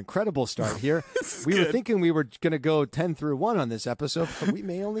to an incredible start here. We were thinking we were going to go 10 through 1 on this episode, but we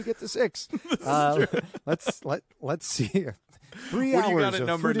may only get to 6. Let's see. 3 hours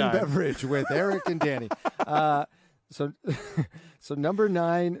of food 9? And beverage with Eric and Danny. So number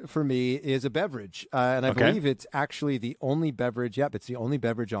 9 for me is a beverage, and I believe it's actually the only beverage. Yep, it's the only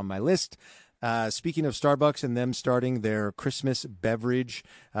beverage on my list. Speaking of Starbucks and them starting their Christmas beverage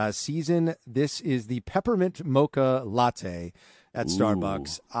season, this is the peppermint mocha latte at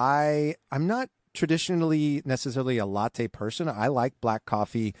Starbucks. I'm not traditionally necessarily a latte person. I like black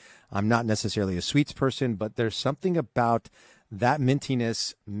coffee. I'm not necessarily a sweets person, but there's something about that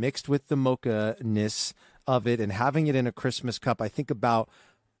mintiness mixed with the mocha-ness of it and having it in a Christmas cup. I think about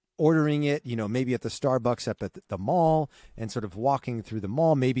ordering it, maybe at the Starbucks up at the mall and sort of walking through the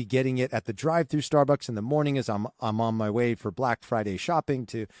mall, maybe getting it at the drive-through Starbucks in the morning as I'm on my way for Black Friday shopping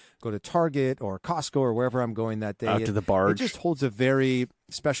to go to Target or Costco or wherever I'm going that day. Out to the barge. It just holds a very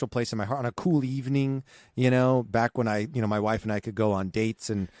special place in my heart on a cool evening, back when my wife and I could go on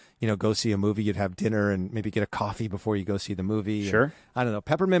dates and, go see a movie. You'd have dinner and maybe get a coffee before you go see the movie. Sure. And, I don't know,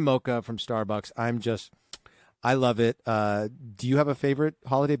 peppermint mocha from Starbucks. I love it. Do you have a favorite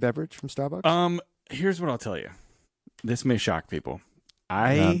holiday beverage from Starbucks? Here's what I'll tell you. This may shock people.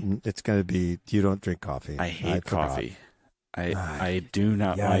 It's going to be, you don't drink coffee. I hate coffee. I do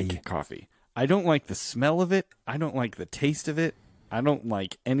not like coffee. I don't like the smell of it. I don't like the taste of it. I don't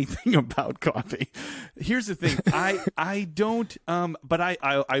like anything about coffee. Here's the thing. I don't, but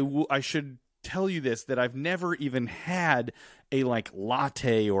I should tell you this, that I've never even had a like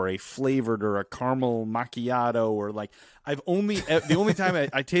latte or a flavored or a caramel macchiato or like the only time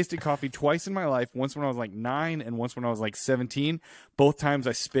I tasted coffee twice in my life, once when I was like 9 and once when I was like 17. Both times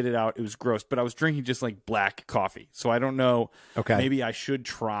I spit it out. It was gross, but I was drinking just like black coffee. So I don't know. Okay. Maybe I should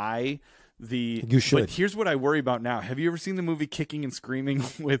try You should. But here's what I worry about now. Have you ever seen the movie Kicking and Screaming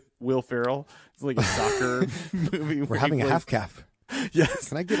with Will Ferrell? It's like a soccer movie. We're having a half calf. Yes.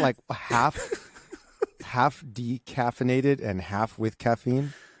 Can I get like half decaffeinated and half with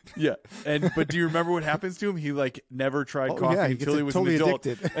caffeine? Yeah, but do you remember what happens to him? He like never tried coffee yeah, until he was totally an adult,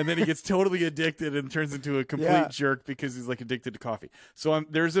 addicted. and then he gets totally addicted and turns into a complete jerk because he's like addicted to coffee. So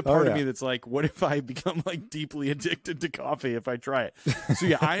there's a part of me that's like, what if I become like deeply addicted to coffee if I try it? So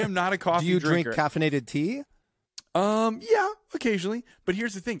yeah, I am not a coffee Do you drinker. drink caffeinated tea? Yeah, occasionally. But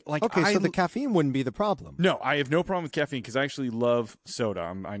here's the thing. Like, Okay, so the caffeine wouldn't be the problem. No, I have no problem with caffeine because I actually love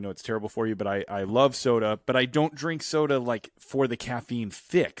soda. I know it's terrible for you, but I love soda. But I don't drink soda like for the caffeine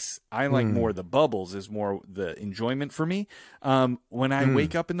fix. I like more the bubbles is more the enjoyment for me. When I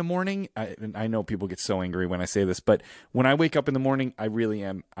wake up in the morning, and I know people get so angry when I say this, but when I wake up in the morning, I really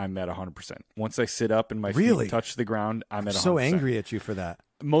am. I'm at 100%. Once I sit up and my feet touch the ground, I'm at 100%. So angry at you for that.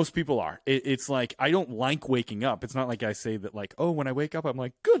 Most people are. It's like, I don't like waking up. It's not like I say that like, oh, when I wake up, I'm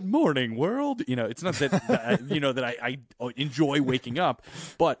like, good morning, world. You know, it's not that, that I enjoy waking up.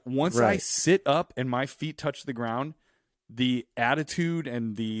 But once I sit up and my feet touch the ground, the attitude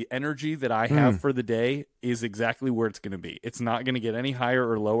and the energy that I have for the day is exactly where it's going to be. It's not going to get any higher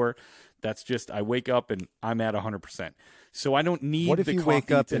or lower. That's just, I wake up and I'm at 100%. So I don't need. What if you wake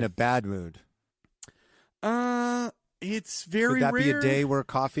up in a bad mood? It's very rare. Would that rare. be a day where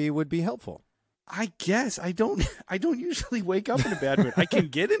coffee would be helpful? I guess I don't usually wake up in a bad mood. I can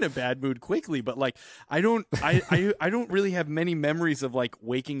get in a bad mood quickly, but like I don't really have many memories of like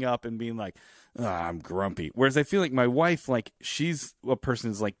waking up and being like, oh, I'm grumpy. Whereas I feel like my wife, like she's a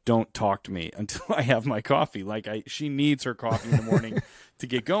person who's like, don't talk to me until I have my coffee. Like she needs her coffee in the morning to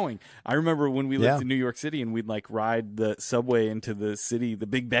get going. I remember when we lived in New York City and we'd like ride the subway into the city, the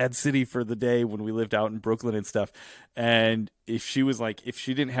big bad city for the day when we lived out in Brooklyn and stuff. And if she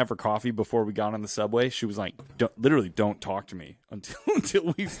didn't have her coffee before we got on the subway, she was like, don't talk to me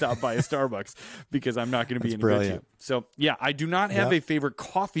until we stop by a Starbucks because I'm not going to be any good to you. So yeah, I do not have a favorite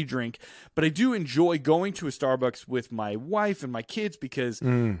coffee drink, but I do enjoy going to a Starbucks with my wife and my kids because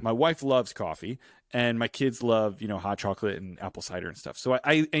my wife loves coffee. And my kids love, hot chocolate and apple cider and stuff. So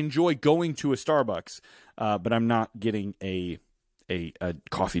I enjoy going to a Starbucks, but I'm not getting a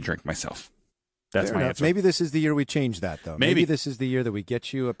coffee drink myself. That's my answer. Maybe this is the year we change that, though. Maybe this is the year that we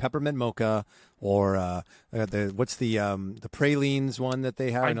get you a peppermint mocha or the pralines one that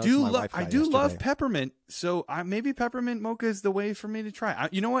they have. I do love peppermint. So maybe peppermint mocha is the way for me to try.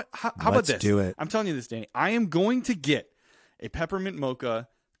 You know what? How about this? Do it. I'm telling you this, Danny. I am going to get a peppermint mocha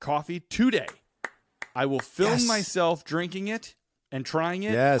coffee today. I will film myself drinking it and trying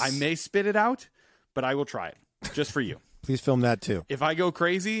it. Yes. I may spit it out, but I will try it just for you. Please film that too. If I go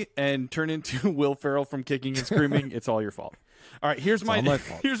crazy and turn into Will Ferrell from Kicking and Screaming, it's all your fault. All right, here's my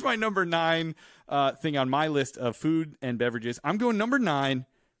number 9 thing on my list of food and beverages. I'm going number 9,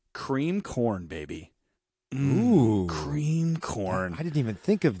 cream corn, baby. Ooh, cream corn. I didn't even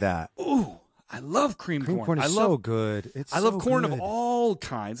think of that. Ooh. I love cream corn. Cream corn is so good. I love corn of all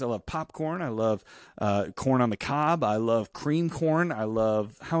kinds. I love popcorn. I love corn on the cob. I love cream corn. I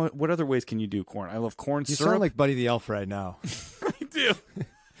love what other ways can you do corn? I love corn syrup. You sound like Buddy the Elf right now. I do.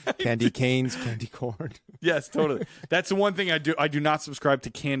 Candy canes, candy corn. Yes, totally. That's the one thing I do. I do not subscribe to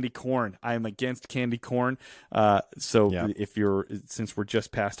candy corn. I am against candy corn. Since we're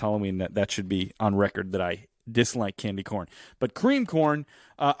just past Halloween, that should be on record that I dislike candy corn. But cream corn,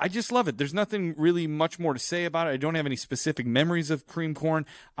 I just love it. There's nothing really much more to say about it. I don't have any specific memories of cream corn.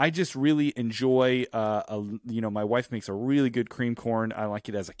 I just really enjoy, my wife makes a really good cream corn. I like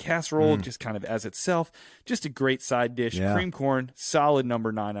it as a casserole, just kind of as itself. Just a great side dish. Yeah. Cream corn, solid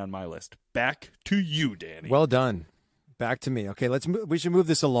number 9 on my list. Back to you, Danny. Well done. Back to me. Okay, we should move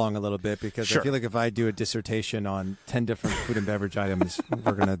this along a little bit because I feel like if I do a dissertation on 10 different food and beverage items,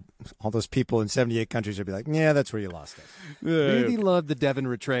 all those people in 78 countries will be like, yeah, that's where you lost us. Really loved the Devin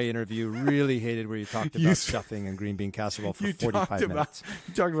Rattray interview. Really hated where you talked about stuffing and green bean casserole for 45 minutes.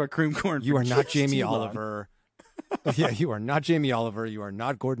 You talked about cream corn. You are not Jamie Oliver. Yeah, you are not Jamie Oliver. You are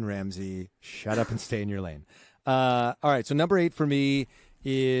not Gordon Ramsay. Shut up and stay in your lane. All right, so number 8 for me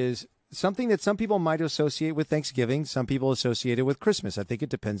is something that some people might associate with Thanksgiving. Some people associate it with Christmas. I think it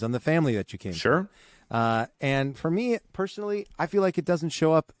depends on the family that you came from. And for me, personally, I feel like it doesn't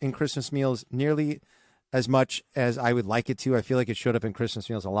show up in Christmas meals nearly as much as I would like it to. I feel like it showed up in Christmas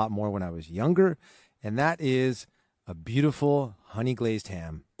meals a lot more when I was younger. And that is a beautiful honey glazed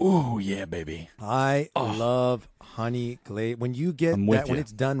ham. Ooh, yeah, baby. I love honey glazed. When you get that, when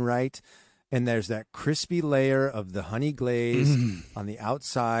it's done right, and there's that crispy layer of the honey glaze on the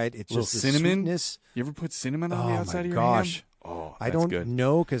outside. It's just the sweetness. You ever put cinnamon on the outside of your ham? Oh, I don't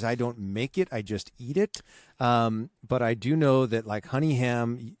know because I don't make it. I just eat it. But I do know that like honey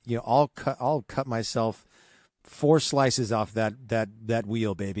ham, I'll cut myself 4 slices off that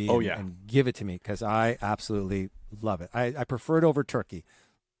wheel, baby. And give it to me because I absolutely love it. I prefer it over turkey.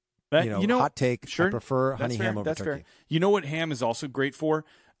 hot take. Sure, I prefer honey that's fair, ham over that's turkey. Fair. You know what ham is also great for?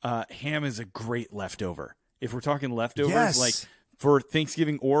 Ham is a great leftover. If we're talking leftovers, Yes. like for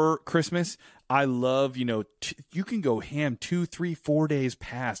Thanksgiving or Christmas, I love, you can go ham 2, 3, 4 days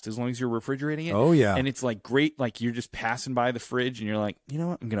past as long as you're refrigerating it. Oh, yeah. And it's like great. Like you're just passing by the fridge and you're like, you know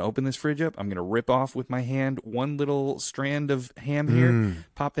what? I'm going to open this fridge up. I'm going to rip off with my hand one little strand of ham here,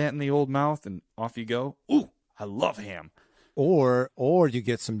 pop that in the old mouth, and off you go. Ooh, I love ham. Or you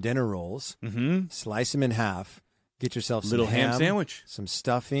get some dinner rolls, slice them in half, get yourself some Little ham sandwich, some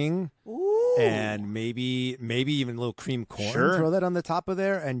stuffing, and maybe even a little cream corn. Sure. Throw that on the top of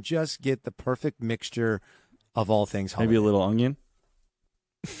there, and just get the perfect mixture of all things holiday. Maybe a little onion.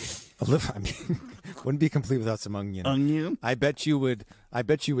 I mean, wouldn't be complete without some onion. Onion. I bet you would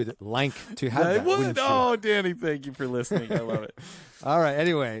like to have I that. would. Wouldn't you? Oh, Danny, thank you for listening. I love it. All right.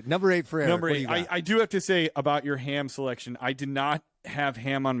 Anyway, number 8 for Eric. Number What do 8. you got? I do have to say about your ham selection, I did not have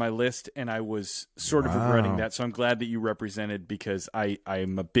ham on my list, and I was sort of regretting that. So I'm glad that you represented, because I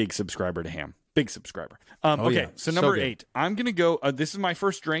am a big subscriber to ham. Big subscriber. Okay, yeah. so number good. 8. I'm going to go. This is my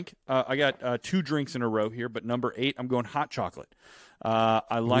first drink. I got 2 drinks in a row here, but number 8, I'm going hot chocolate.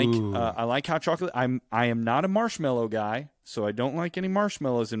 I like hot chocolate. I am not a marshmallow guy, so I don't like any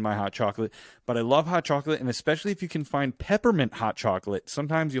marshmallows in my hot chocolate, but I love hot chocolate, and especially if you can find peppermint hot chocolate.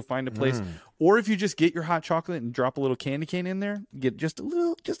 Sometimes you'll find a place, or if you just get your hot chocolate and drop a little candy cane in there, get just a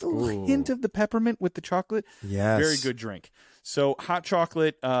little hint of the peppermint with the chocolate. Yes. Very good drink. So hot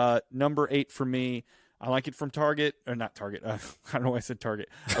chocolate, number 8 for me. I like it from Target, or not Target. I don't know why I said Target.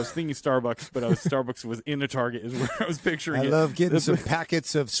 I was thinking Starbucks, but Starbucks was in a Target is where I was picturing it. I love getting some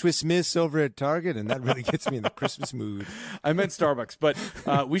packets of Swiss Miss over at Target, and that really gets me in the Christmas mood. I meant Starbucks, but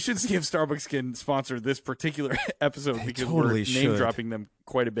we should see if Starbucks can sponsor this particular episode, because totally we're name dropping them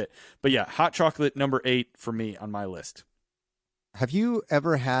quite a bit. But yeah, hot chocolate, number 8 for me on my list. Have you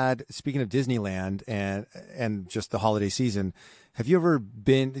ever had, speaking of Disneyland and just the holiday season, have you ever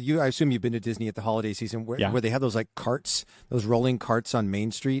been, I assume you've been to Disney at the holiday season where they have those like carts, those rolling carts on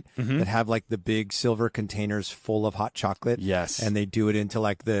Main Street that have like the big silver containers full of hot chocolate. Yes. And they do it into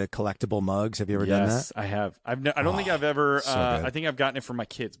like the collectible mugs. Have you ever done that? Yes, I have. I don't think I've ever, so good. I think I've gotten it for my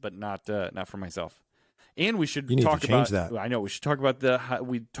kids, but not for myself. And we should You need to talk change about that. I know we should talk about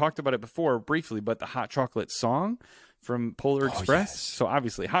we talked about it before briefly, but the hot chocolate song from Polar Express. Yes. So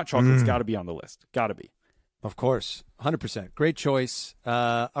obviously hot chocolate's got to be on the list. Got to be. Of course. 100%. Great choice.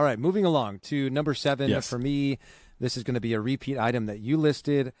 All right. Moving along to number 7. Yes. For me, this is going to be a repeat item that you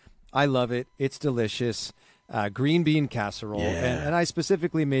listed. I love it. It's delicious. Green bean casserole. Yeah. And I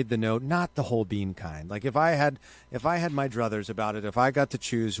specifically made the note, not the whole bean kind. Like if I had my druthers about it, if I got to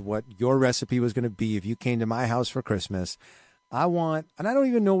choose what your recipe was going to be, if you came to my house for Christmas, and I don't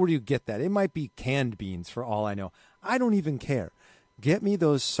even know where you get that. It might be canned beans for all I know. I don't even care. Get me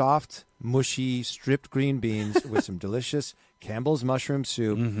those soft, mushy, stripped green beans with some delicious Campbell's mushroom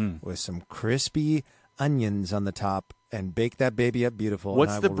soup with some crispy onions on the top, and bake that baby up beautiful.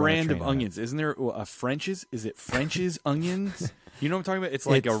 What's the brand of onions? Isn't there a French's? Is it French's onions? You know what I'm talking about?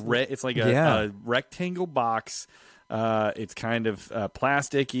 It's like a rectangle box. It's kind of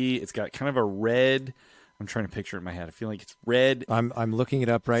plasticky. It's got kind of a red. I'm trying to picture it in my head. I feel like it's red. I'm looking it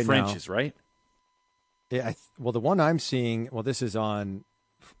up right now. French's, right? Yeah, well, the one I'm seeing, this is on,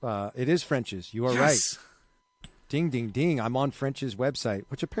 it is French's. You are right. Ding, ding, ding. I'm on French's website,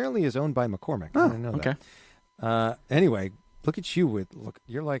 which apparently is owned by McCormick. I didn't know that. Anyway, look at you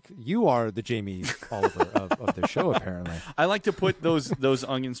you are the Jamie Oliver of the show, apparently. I like to put those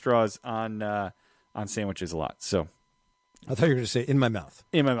onion straws on sandwiches a lot. So I thought you were going to say in my mouth.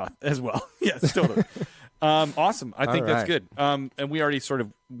 In my mouth as well. Yes, totally. Awesome. I think that's right. good. And we already sort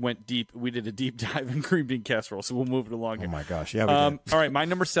of went deep. We did a deep dive in green bean casserole, so we'll move it along here. Oh, my gosh. Yeah, we did. All right, my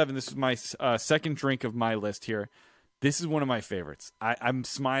number 7. This is my second drink of my list here. This is one of my favorites. I'm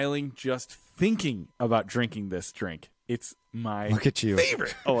smiling just thinking about drinking this drink. It's my Look at you.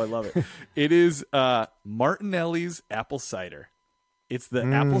 favorite. Oh, I love it. It is Martinelli's apple cider. It's the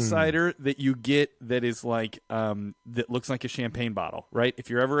apple cider that you get that is like that looks like a champagne bottle, right? If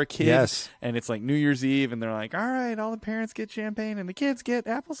you're ever a kid and it's like New Year's Eve and they're like, all right, all the parents get champagne and the kids get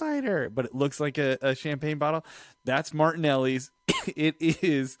apple cider, but it looks like a champagne bottle. That's Martinelli's. It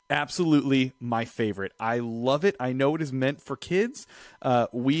is absolutely my favorite. I love it. I know it is meant for kids.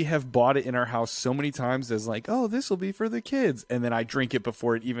 We have bought it in our house so many times as like, oh, this will be for the kids. And then I drink it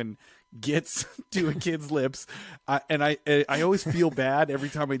before it even gets to a kid's lips, and I always feel bad every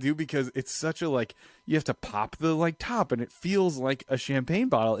time I do, because it's such a, like, you have to pop the, like, top, and it feels like a champagne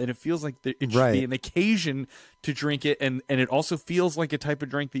bottle, and it feels like it should be an occasion to drink it, and it also feels like a type of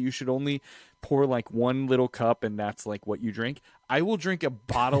drink that you should only pour like one little cup, and that's like what you drink. I will drink a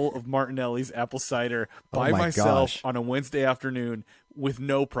bottle of Martinelli's apple cider by myself on a Wednesday afternoon with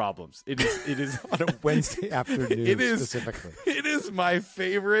no problems. It is on a Wednesday afternoon. Specifically. It is my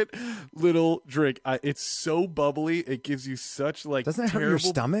favorite little drink. It's so bubbly. It gives you such, like, doesn't it hurt your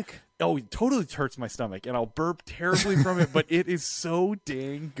stomach? Oh, it totally hurts my stomach, and I'll burp terribly from it, but it is so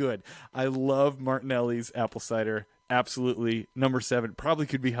dang good. I love Martinelli's apple cider. Absolutely. Number 7 probably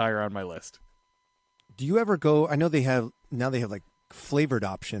could be higher on my list. Do you ever go? I know they have like flavored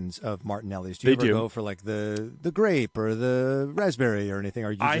options of Martinelli's. Do you ever go for like the grape or the raspberry or anything? Or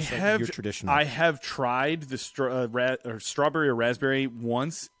are you just like your traditional? I have tried the strawberry or raspberry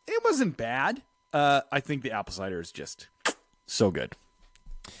once. It wasn't bad. I think the apple cider is just so good.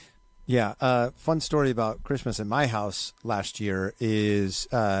 Yeah. Fun story about Christmas at my house last year is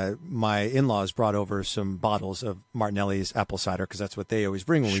my in-laws brought over some bottles of Martinelli's apple cider, because that's what they always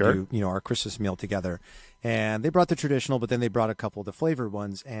bring when we do, our Christmas meal together. And they brought the traditional, but then they brought a couple of the flavored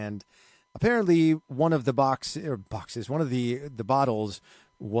ones. And apparently one of the one of the bottles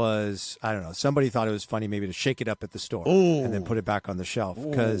was, I don't know, somebody thought it was funny maybe to shake it up at the store and then put it back on the shelf.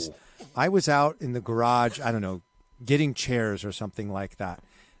 Because I was out in the garage, I don't know, getting chairs or something like that.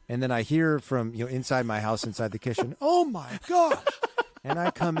 And then I hear from, inside my house, inside the kitchen, oh my gosh. And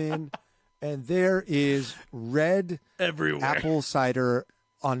I come in and there is red everywhere apple cider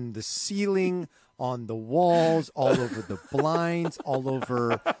on the ceiling, on the walls, all over the blinds, all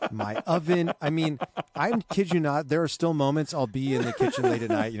over my oven. I mean, I kid you not, there are still moments I'll be in the kitchen late at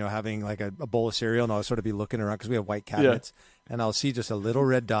night, having like a bowl of cereal, and I'll sort of be looking around because we have white cabinets, and I'll see just a little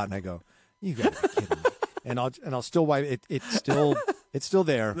red dot, and I go, you gotta be kidding me. And I'll still wipe it. It's still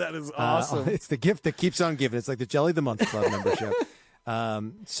there. That is awesome. It's the gift that keeps on giving. It's like the Jelly of the Month Club membership.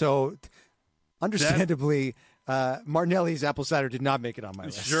 So, understandably, Martinelli's apple cider did not make it on my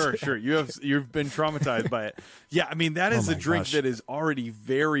list. Sure. You've been traumatized by it. Yeah, I mean, that is a drink that is already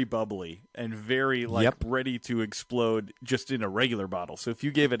very bubbly and very ready to explode just in a regular bottle. So if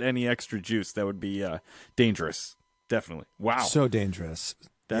you gave it any extra juice, that would be dangerous. Definitely. Wow. So dangerous.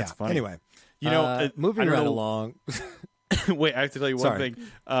 That's funny. Anyway. Moving right along. Wait, I have to tell you one thing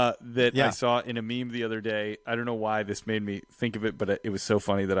that I saw in a meme the other day. I don't know why this made me think of it, but it was so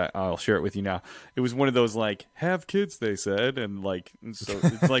funny that I'll share it with you now. It was one of those, like, have kids, they said. And so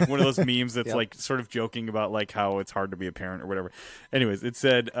it's like one of those memes that's like sort of joking about like how it's hard to be a parent or whatever. Anyways, it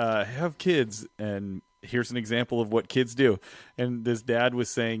said, have kids, and here's an example of what kids do. And this dad was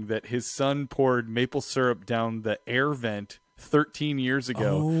saying that his son poured maple syrup down the air vent 13 years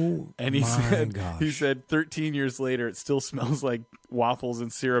ago, and he said 13 years later it still smells like waffles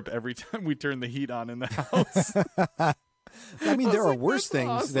and syrup every time we turn the heat on in the house. I mean, there are worse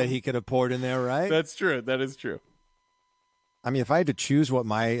things that he could have poured in there, right? That's true. That is true. I mean, if I had to choose what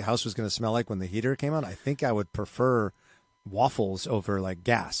my house was going to smell like when the heater came on, I think I would prefer waffles over like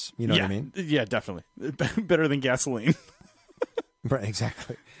gas. You know what I mean? Yeah, definitely. Better than gasoline. Right,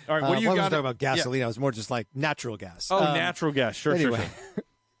 exactly. All right, what do you got? I was talking about gasoline. Yeah. I was more just like natural gas. Oh, natural gas. Sure, anyway.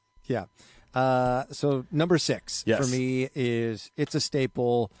 Sure. Yeah. So number 6 for me it's a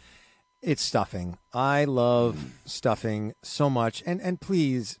staple. It's stuffing. I love stuffing so much. And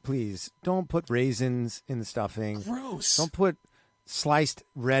please don't put raisins in the stuffing. Gross. Don't put sliced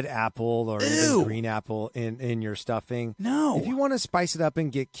red apple or even green apple in your stuffing. No. If you want to spice it up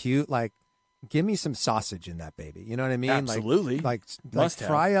and get cute, like, give me some sausage in that baby. You know what I mean? Absolutely. Like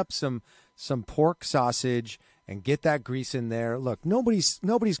fry up some pork sausage and get that grease in there. Look, nobody's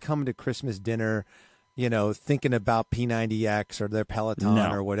coming to Christmas dinner, thinking about P90X or their Peloton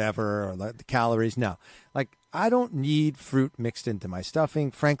or whatever, or the calories. No. Like, I don't need fruit mixed into my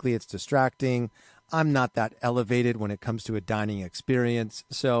stuffing. Frankly, it's distracting. I'm not that elevated when it comes to a dining experience.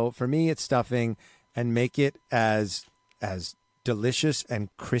 So for me, it's stuffing, and make it as delicious and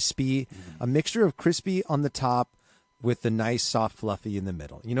crispy, a mixture of crispy on the top with the nice soft fluffy in the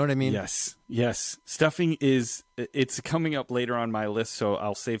middle. You know what I mean? Yes. Stuffing it's coming up later on my list, so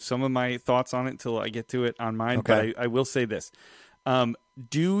I'll save some of my thoughts on it until I get to it on mine. Okay. But I will say this. My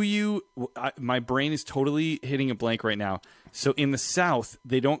brain is totally hitting a blank right now. So in the South,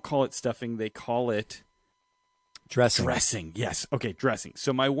 they don't call it stuffing, they call it Dressing, yes. Okay, dressing.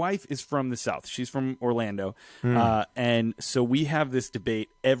 So my wife is from the South. She's from Orlando. And so we have this debate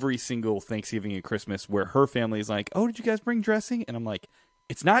every single Thanksgiving and Christmas where her family is like, oh, did you guys bring dressing? And I'm like,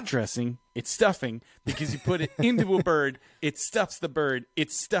 It's not dressing, it's stuffing, because you put it into a bird, it stuffs the bird,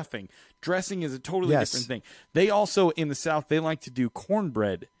 it's stuffing. Dressing is a totally different thing. They also, in the South, they like to do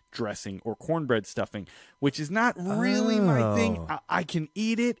cornbread dressing or cornbread stuffing, which is not really my thing. I can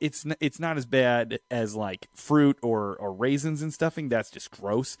eat it. It's not as bad as like fruit or raisins and stuffing. That's just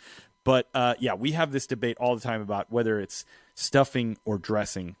gross. But yeah, we have this debate all the time about whether it's stuffing or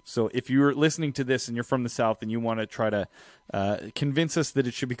dressing. So if you're listening to this and you're from the South and you want to try to convince us that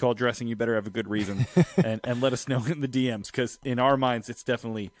it should be called dressing, you better have a good reason and let us know in the DMs, because in our minds, it's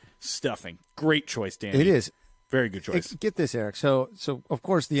definitely stuffing. Great choice, Danny. It is. Very good choice. Get this, Eric. So of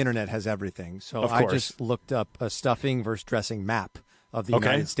course the internet has everything. So I just looked up a stuffing versus dressing map of the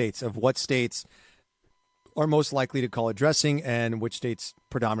United States, of what states are most likely to call it dressing and which states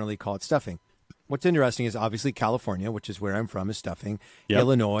predominantly call it stuffing. What's interesting is obviously California, which is where I'm from, is stuffing. Yep.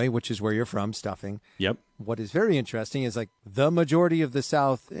 Illinois, which is where you're from, stuffing. Yep. What is very interesting is like the majority of the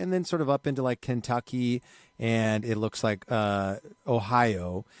South, and then sort of up into like Kentucky, and it looks like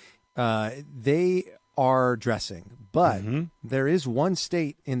Ohio, they are dressing. But there is one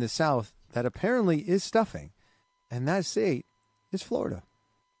state in the South that apparently is stuffing, and that state is Florida.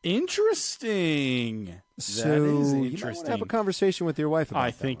 Interesting. So that is you interesting. might want to have a conversation with your wife about that.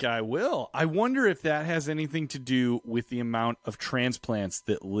 I think I will. I wonder if that has anything to do with the amount of transplants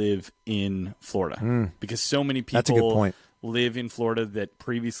that live in Florida, because so many people That's a good point. live in Florida that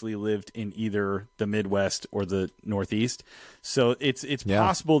previously lived in either the Midwest or the Northeast. So it's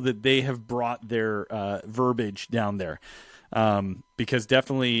possible that they have brought their verbiage down there. Because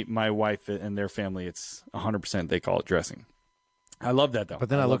definitely my wife and their family, it's 100% they call it dressing. I love that, though. But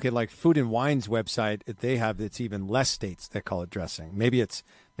then I look at like Food and Wine's website. They have it's even less states that call it dressing. Maybe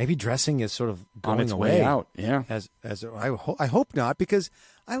dressing is sort of going on its away way out. Yeah. As I hope not, because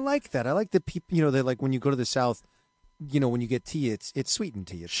I like that. I like the people. You know, they like when you go to the South. You know, when you get tea, it's sweetened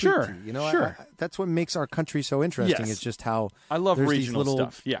tea. It's sweet tea. You know, sure. That's what makes our country so interesting. Yes. Is just how I love regional little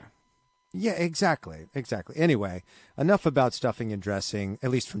stuff. Yeah. Yeah, exactly. Anyway, enough about stuffing and dressing,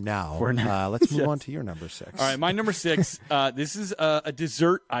 at least for now. Let's move on to your number 6. All right, my number 6. This is a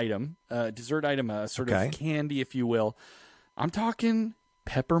dessert item, a sort of candy, if you will. I'm talking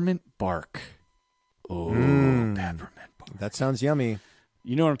peppermint bark. Oh, peppermint bark. That sounds yummy.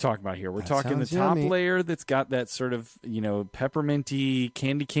 You know what I'm talking about here. We're talking the top layer that's got that sort of, pepperminty,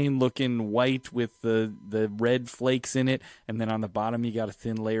 candy cane looking white with the red flakes in it. And then on the bottom, you got a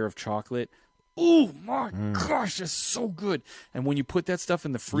thin layer of chocolate. Oh, my gosh, that's so good. And when you put that stuff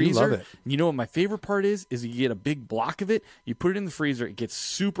in the freezer, love it. You know what my favorite part is you get a big block of it. You put it in the freezer. It gets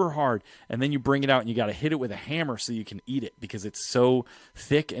super hard. And then you bring it out and you got to hit it with a hammer so you can eat it because it's so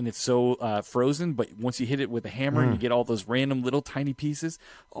thick and it's so frozen. But once you hit it with a hammer and you get all those random little tiny pieces.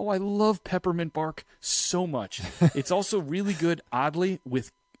 Oh, I love peppermint bark so much. It's also really good, oddly,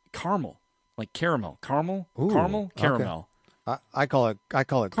 with caramel, like caramel. Caramel? Caramel. I call it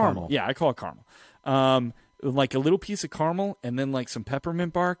caramel. Yeah, I call it caramel. Like a little piece of caramel and then like some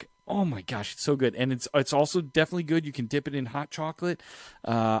peppermint bark. Oh my gosh, it's so good. And it's also definitely good. You can dip it in hot chocolate.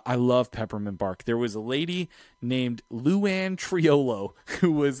 I love peppermint bark. There was a lady named Luann Triolo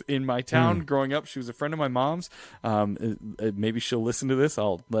who was in my town growing up. She was a friend of my mom's. Maybe she'll listen to this.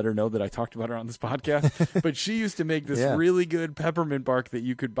 I'll let her know that I talked about her on this podcast. But she used to make this really good peppermint bark that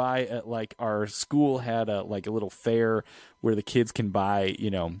you could buy at like our school had a little fair where the kids can buy,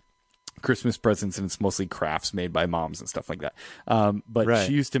 Christmas presents, and it's mostly crafts made by moms and stuff like that. But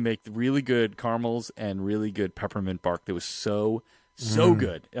she used to make really good caramels and really good peppermint bark that was so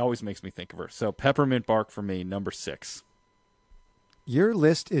good. It always makes me think of her. So peppermint bark for me, number 6. Your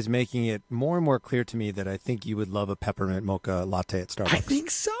list is making it more and more clear to me that I think you would love a peppermint mocha latte at Starbucks. I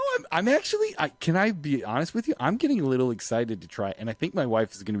think so. I'm actually, can I be honest with you? I'm getting a little excited to try it, and I think my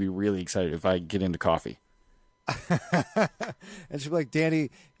wife is going to be really excited if I get into coffee. And she'll be like,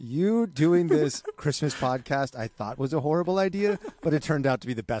 Danny, you doing this Christmas podcast I thought was a horrible idea, but it turned out to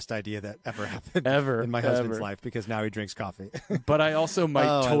be the best idea that ever happened in my husband's life because now he drinks coffee. But I also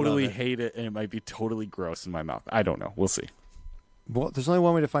might totally hate it, and it might be totally gross in my mouth. I don't know. We'll see. Well, there's only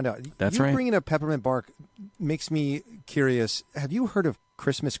one way to find out. That's you right. Bringing up peppermint bark makes me curious. Have you heard of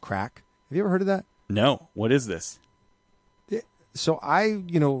Christmas crack? Have you ever heard of that? No. What is this? So I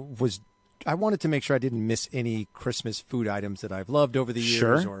wanted to make sure I didn't miss any Christmas food items that I've loved over the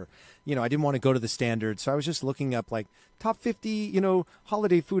years, or, I didn't want to go to the standard. So I was just looking up like top 50,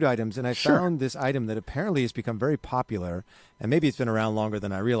 holiday food items. And I found this item that apparently has become very popular. and maybe it's been around longer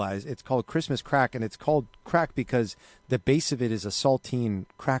than I realize. It's called Christmas crack, and it's called crack because the base of it is a saltine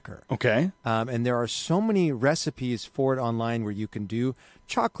cracker. Okay. And there are so many recipes for it online where you can do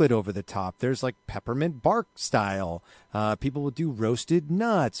chocolate over the top. There's like peppermint bark style. People will do roasted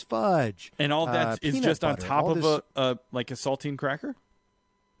nuts, fudge. And all that is peanut just butter, on top all of this- a like a saltine cracker?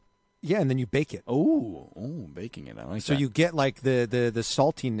 Yeah, and then you bake it. Oh, baking it. I like So that. you get like the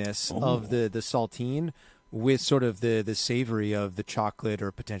saltiness of the saltine with sort of the savory of the chocolate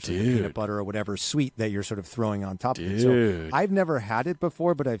or potentially the peanut butter or whatever sweet that you're sort of throwing on top of it. So I've never had it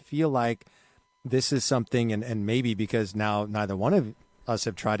before, but I feel like this is something, and maybe because now neither one of us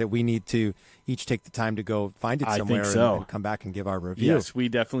have tried it, we need to each take the time to go find it I somewhere think so. and come back and give our review. Yes, we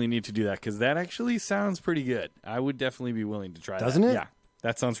definitely need to do that because that actually sounds pretty good. I would definitely be willing to try that. Doesn't it? Yeah,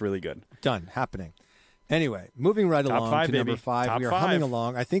 that sounds really good. Done. Happening. Anyway, moving right Top along five, to number baby. 5. Top we are five. humming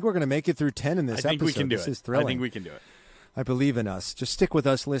along. I think we're going to make it through 10 in this I think episode. we can do this it. is thrilling. I think we can do it. I believe in us. Just stick with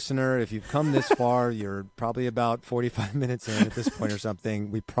us, listener. If you've come this far, you're probably about 45 minutes in at this point or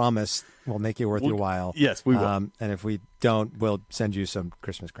something. We promise we'll make it worth your while. Yes, we will. And if we don't, we'll send you some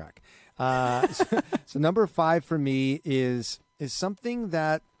Christmas crack. So number 5 for me is something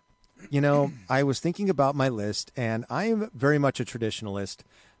that, I was thinking about my list, and I am very much a traditionalist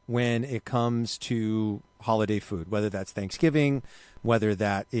when it comes to holiday food, whether that's Thanksgiving, whether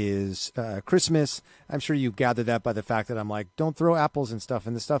that is Christmas. I'm sure you gathered that by the fact that I'm like, don't throw apples and stuff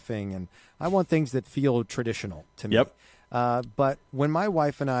in the stuffing. And I want things that feel traditional to me. Yep. But when my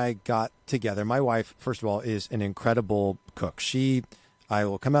wife and I got together, my wife, first of all, is an incredible cook. I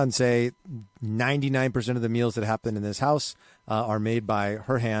will come out and say 99% of the meals that happen in this house are made by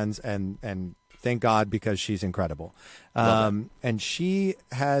her hands, and thank God, because she's incredible. And she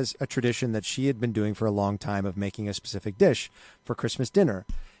has a tradition that she had been doing for a long time of making a specific dish for Christmas dinner.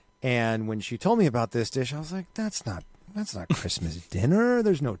 And when she told me about this dish, I was like, that's not Christmas dinner.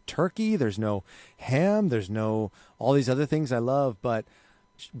 There's no turkey. There's no ham. There's no all these other things I love. But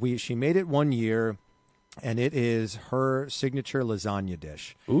she made it one year, and it is her signature lasagna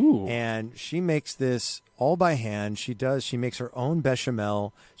dish. Ooh. And she makes this all by hand. She makes her own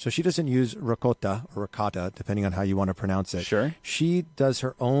bechamel. So she doesn't use ricotta or ricotta, depending on how you want to pronounce it. Sure. She makes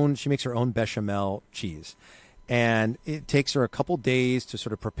her own bechamel cheese. And it takes her a couple days to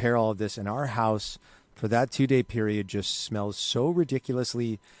sort of prepare all of this. And our house for that 2-day period just smells so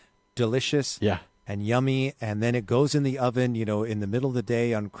ridiculously delicious. Yeah. And yummy, and then it goes in the oven, in the middle of the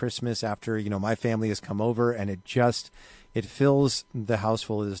day on Christmas after, my family has come over, and it fills the house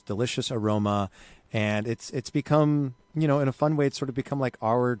full of this delicious aroma, and it's become, in a fun way, it's sort of become like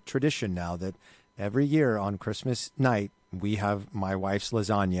our tradition now that every year on Christmas night we have my wife's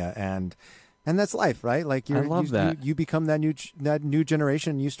lasagna, and that's life, right? Like I love that. You become that new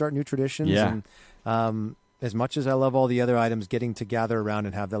generation, you start new traditions, Yeah. and as much as I love all the other items, getting to gather around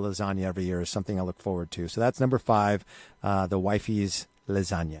and have the lasagna every year is something I look forward to. So that's number 5, the wifey's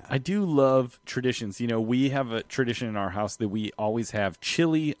lasagna. I do love traditions. We have a tradition in our house that we always have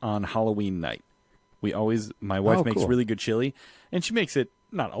chili on Halloween night. My wife makes cool. really good chili, and she makes it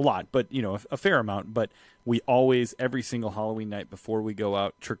not a lot, but a fair amount. But we always, every single Halloween night before we go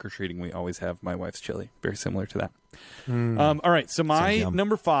out trick-or-treating, we always have my wife's chili. Very similar to that. All right, so my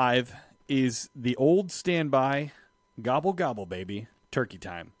number 5 is the old standby, gobble gobble baby, turkey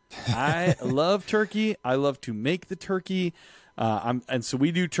time. I love turkey. I love to make the turkey. And so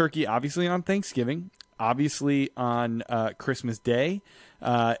we do turkey obviously on Thanksgiving, obviously on Christmas Day.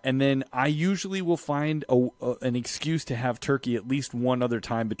 And then I usually will find an excuse to have turkey at least one other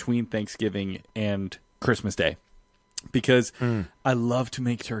time between Thanksgiving and Christmas Day. Because I love to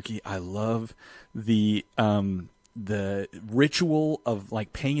make turkey. I love the ritual of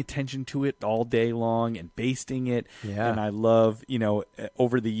like paying attention to it all day long and basting it. Yeah. And I love,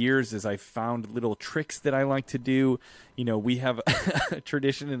 over the years as I found little tricks that I like to do, we have a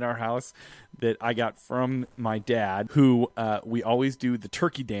tradition in our house that I got from my dad, who we always do the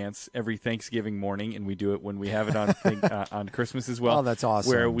turkey dance every Thanksgiving morning, and we do it when we have it on Christmas as well. Oh, that's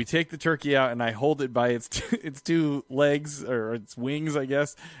awesome. Where we take the turkey out and I hold it by its two legs, or its wings, I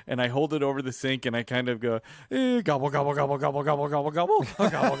guess, and I hold it over the sink and I kind of go, gobble, gobble, gobble, gobble, gobble, gobble, gobble,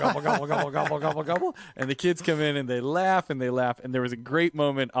 gobble, gobble, gobble, gobble, gobble, gobble, gobble. And the kids come in and they laugh and they laugh. And there was a great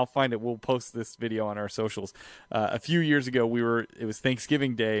moment. I'll find it. We'll post this video on our socials. A few years ago, it was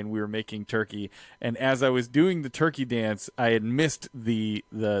Thanksgiving Day and we were making turkey. And as I was doing the turkey dance, I had missed the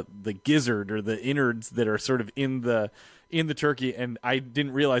gizzard or the innards that are sort of in the turkey, and I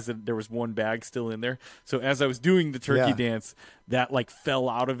didn't realize that there was one bag still in there. So as I was doing the turkey dance, that like fell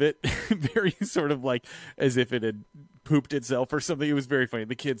out of it, very sort of like as if it had pooped itself or something. It was very funny.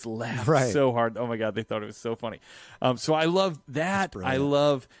 The kids laughed Right. so hard. Oh my God, they thought it was so funny. So I love that. I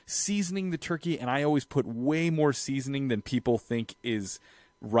love seasoning the turkey, and I always put way more seasoning than people think is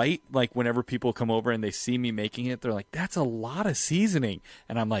right. Like whenever people come over and they see me making it, they're like, that's a lot of seasoning.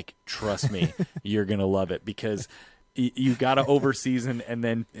 And I'm like, trust me, you're going to love it, because you got to over season, and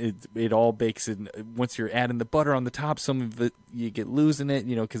then it all bakes in. Once you're adding the butter on the top, some of it you get losing it,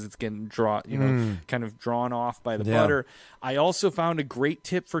 because it's getting kind of drawn off by the butter. I also found a great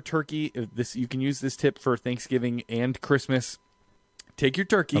tip for turkey. You can use this tip for Thanksgiving and Christmas. Take your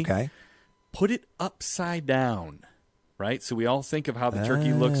turkey, put it upside down, right? So we all think of how the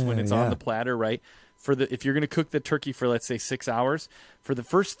turkey looks when it's on the platter, right? If you're going to cook the turkey for, let's say, 6 hours, for the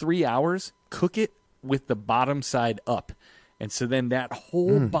first 3 hours, cook it with the bottom side up. And so then that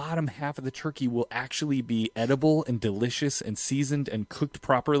whole bottom half of the turkey will actually be edible and delicious and seasoned and cooked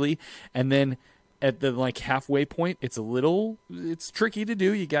properly. And then at the halfway point, it's tricky to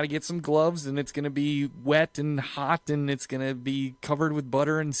do. You got to get some gloves, and it's going to be wet and hot, and it's going to be covered with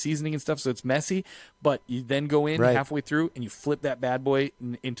butter and seasoning and stuff. So it's messy, but you then go in halfway through and you flip that bad boy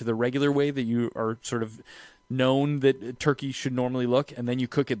into the regular way that you are sort of known that turkey should normally look, and then you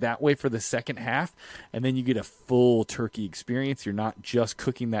cook it that way for the second half, and then you get a full turkey experience. You're not just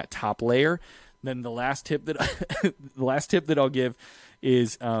cooking that top layer. Then the last tip that I'll give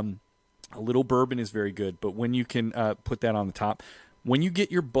is a little bourbon is very good, but when you can put that on the top, when you get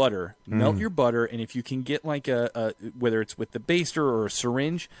your butter, melt your butter, and if you can get like a whether it's with the baster or a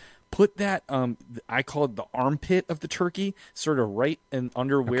syringe, put that, I call it the armpit of the turkey, sort of right and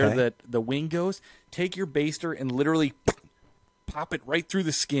under where the wing goes. Take your baster and literally pop it right through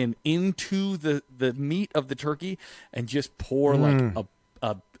the skin into the meat of the turkey, and just pour like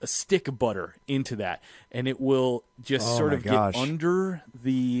a stick of butter into that, and it will just sort of get under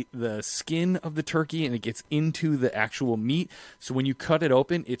the skin of the turkey, and it gets into the actual meat. So when you cut it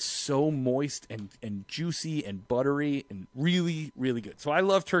open, it's so moist and juicy and buttery and really, really good. So I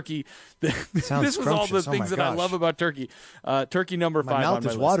love turkey. This was all the things that I love about turkey. Turkey number 5 on my list. My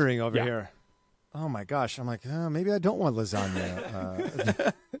mouth is watering over here. Oh my gosh. I'm like, maybe I don't want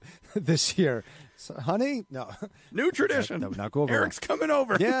lasagna this year. So, honey, no. New tradition. That would not go over. Eric's coming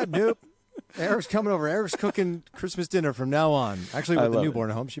over. Yeah, nope. Eric's coming over. Eric's cooking Christmas dinner from now on. Actually, with the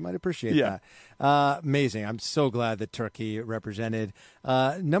newborn at home, she might appreciate that. Amazing. I'm so glad that turkey represented.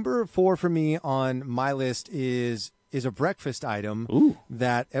 Number 4 for me on my list is a breakfast item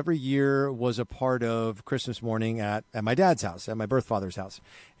that every year was a part of Christmas morning at my dad's house, at my birth father's house.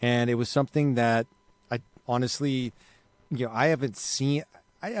 And it was something that I honestly, I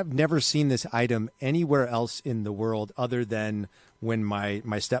have never seen this item anywhere else in the world other than when my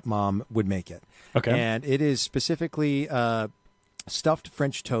stepmom would make it. Okay. And it is specifically stuffed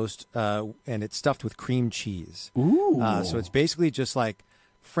French toast, and it's stuffed with cream cheese. Ooh. So it's basically just like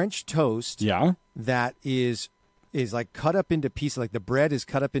French toast that is like cut up into pieces. Like the bread is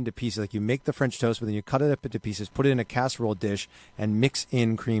cut up into pieces. Like you make the French toast, but then you cut it up into pieces, put it in a casserole dish, and mix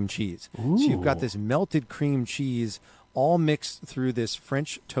in cream cheese. Ooh. So you've got this melted cream cheese all mixed through this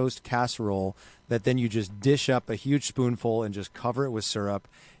French toast casserole that then you just dish up a huge spoonful and just cover it with syrup.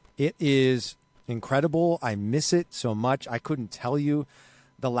 It is incredible. I miss it so much. I couldn't tell you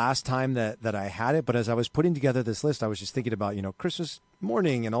the last time that I had it, but as I was putting together this list, I was just thinking about, Christmas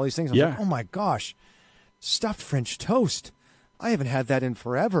morning and all these things. I was like, oh my gosh, stuffed French toast. I haven't had that in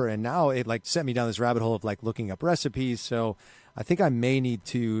forever. And now it sent me down this rabbit hole of looking up recipes. So I think I may need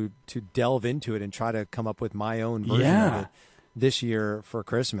to delve into it and try to come up with my own version of it this year for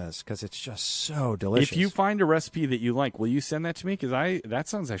Christmas, because it's just so delicious. If you find a recipe that you like, will you send that to me? Because that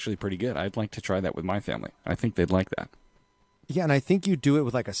sounds actually pretty good. I'd like to try that with my family. I think they'd like that. Yeah, and I think you do it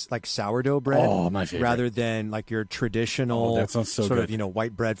with like sourdough bread. Oh, my favorite. Rather than your traditional that sounds so sort good. of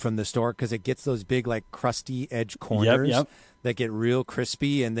white bread from the store, because it gets those big crusty edge corners that get real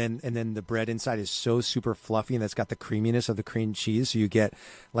crispy, and then the bread inside is so super fluffy, and that's got the creaminess of the cream cheese. So you get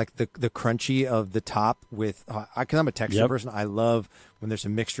the crunchy of the top with because I'm a texture person. I love when there's a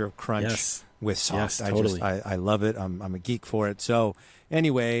mixture of crunch with soft. Yes, totally. I love it. I'm a geek for it. So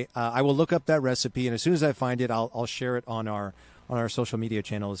anyway, I will look up that recipe, and as soon as I find it, I'll share it on our social media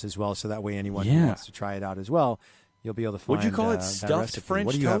channels as well. So that way, anyone who wants to try it out as well, you'll be able to find. Would you call it stuffed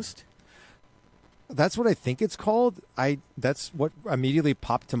French toast? That's what I think it's called. That's what immediately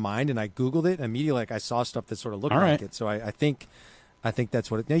popped to mind, and I Googled it. And immediately, I saw stuff that sort of looked like it. So I think that's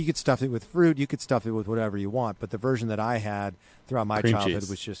what it. Now you could stuff it with fruit. You could stuff it with whatever you want. But the version that I had throughout my childhood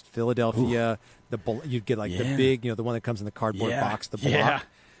was just Philadelphia. You'd get the big, the one that comes in the cardboard box, the block,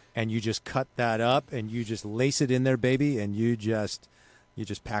 and you just cut that up and you just lace it in there, baby, and you just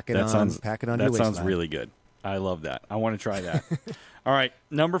pack it on. Pack it on. That your sounds waistline. really good. I love that. I want to try that. All right,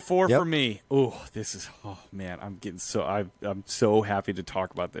 number 4 for me. Oh, this is man, I'm so happy to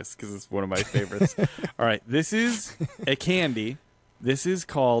talk about this because it's one of my favorites. All right, this is a candy. This is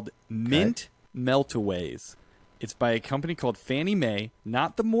called Mint Meltaways. It's by a company called Fannie Mae,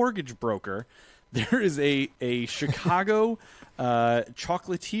 not the mortgage broker. There is a Chicago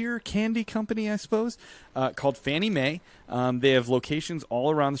chocolatier candy company, I suppose, called Fannie Mae. They have locations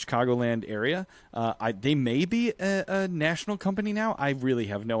all around the Chicagoland area. They may be a national company now. I really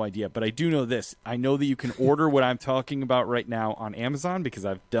have no idea, but I do know this. I know that you can order what I'm talking about right now on Amazon because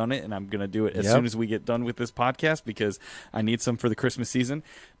I've done it, and I'm going to do it as soon as we get done with this podcast because I need some for the Christmas season.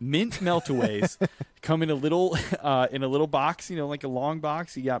 Mint Meltaways come in a little box, like a long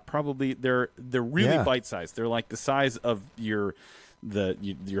box. You got probably they're really bite sized. They're like the size of your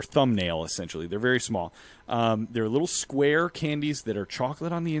thumbnail, essentially. They're very small. They're little square candies that are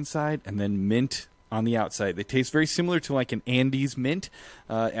chocolate on the inside and then mint on the outside. They taste very similar to like an Andes mint,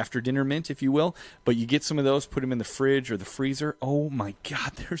 after dinner mint, if you will. But you get some of those, put them in the fridge or the freezer. Oh my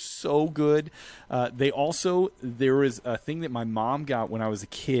God, they're so good. There is a thing that my mom got when I was a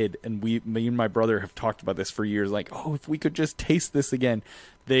kid, and me and my brother have talked about this for years. Like, if we could just taste this again.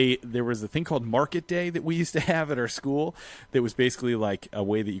 There was a thing called Market Day that we used to have at our school that was basically like a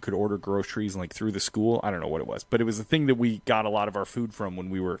way that you could order groceries like through the school. I don't know what it was, but it was a thing that we got a lot of our food from when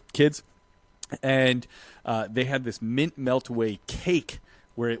we were kids. And they had this mint meltaway cake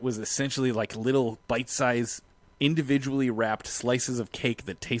where it was essentially like little bite-sized, individually wrapped slices of cake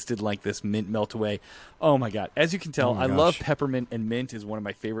that tasted like this mint meltaway. Oh my God. As you can tell, I love peppermint, and mint is one of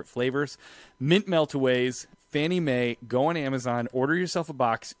my favorite flavors. Mint meltaways, Fannie Mae, go on Amazon, order yourself a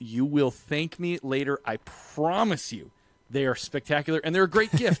box. You will thank me later. I promise you. They are spectacular, and they're a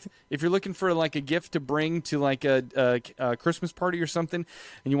great gift. If you're looking for like a gift to bring to like a Christmas party or something,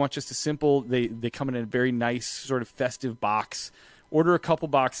 and you want just a simple, they come in a very nice sort of festive box. Order a couple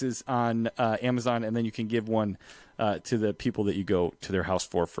boxes on Amazon, and then you can give one to the people that you go to their house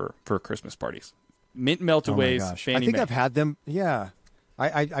for Christmas parties. Mint Meltaways, Fannie Mae. I think I've had them. Yeah,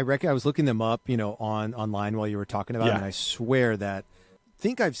 I reckon I was looking them up, online while you were talking about it, and I swear that.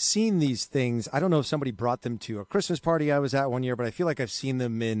 Think I've seen these things. I don't know if somebody brought them to a Christmas party I was at one year, but I feel like I've seen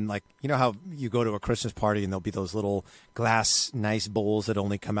them in like, how you go to a Christmas party and there'll be those little glass nice bowls that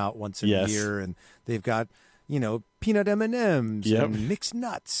only come out once a year, and they've got, peanut M&Ms and mixed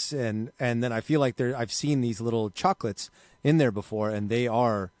nuts, and then I feel like I've seen these little chocolates in there before, and they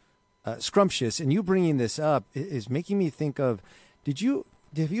are scrumptious. And you bringing this up is making me think of,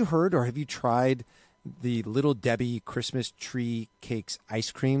 have you heard or have you tried the Little Debbie Christmas tree cakes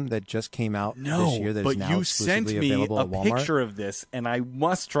ice cream that just came out this year? That is now exclusively available at Walmart. You sent me a picture of this, and I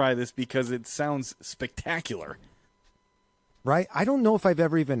must try this because it sounds spectacular. Right? I don't know if I've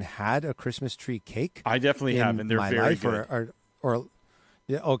ever even had a Christmas tree cake. I definitely have, and they're very good.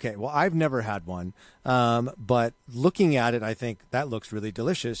 Yeah, okay. Well, I've never had one, but looking at it, I think that looks really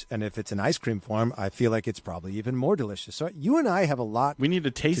delicious. And if it's an ice cream form, I feel like it's probably even more delicious. So you and I have a lot. We need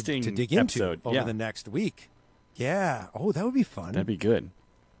a tasting to dig into over the next week. Yeah. Oh, that would be fun. That'd be good.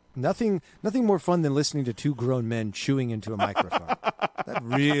 Nothing more fun than listening to two grown men chewing into a microphone. That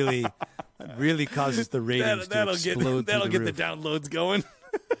really causes the ratings to explode. That'll get the the downloads going.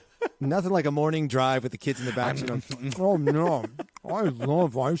 Nothing like a morning drive with the kids in the back. Oh no, I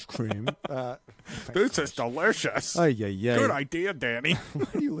love ice cream. This is delicious. Good idea, Danny. Why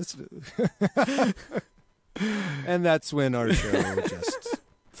do you listen to And that's when our show just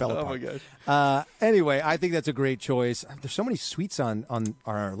fell apart. Oh my gosh. Anyway, I think that's a great choice. There's so many sweets on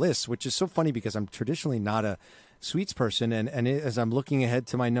our list, which is so funny because I'm traditionally not a sweets person, and as I'm looking ahead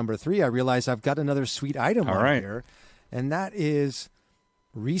to my number 3, I realize I've got another sweet item here, and that is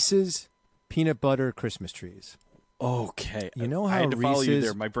Reese's peanut butter Christmas trees. Okay. You know how I had to Reese's follow you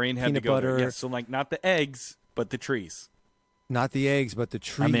there. My brain had to go butter, there. Yes, so like not the eggs, but the trees. Not the eggs, but the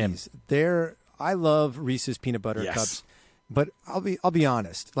trees. I love Reese's peanut butter cups. But I'll be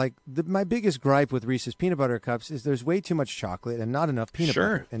honest. Like my biggest gripe with Reese's peanut butter cups is there's way too much chocolate and not enough peanut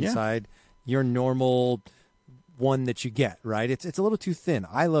butter inside your normal one that you get, right? It's a little too thin.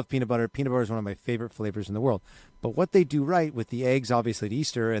 I love peanut butter. Peanut butter is one of my favorite flavors in the world. But what they do right with the eggs, obviously at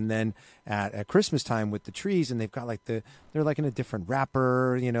Easter, and then at Christmas time with the trees, and they've got they're like in a different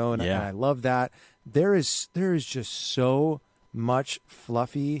wrapper, and I love that. There is just so much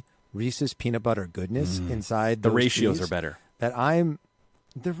fluffy Reese's peanut butter goodness inside those the ratios trees are better.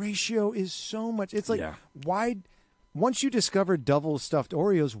 The ratio is so much. It's like why. Once you discover double stuffed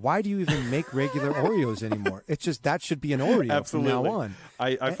Oreos, why do you even make regular Oreos anymore? It's just that should be an Oreo from now on.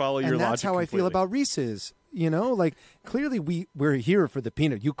 I follow your logic. And that's how I feel about Reese's. Like clearly we're here for the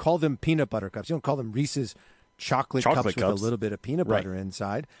peanut. You call them peanut butter cups. You don't call them Reese's chocolate cups with a little bit of peanut butter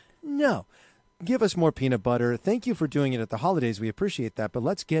inside. No. Give us more peanut butter. Thank you for doing it at the holidays. We appreciate that, but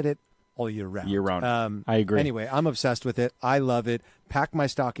let's get it all year round. Year round. I agree. Anyway, I'm obsessed with it. I love it. Pack my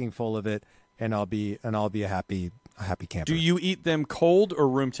stocking full of it, and I'll be a happy camper. Do you eat them cold or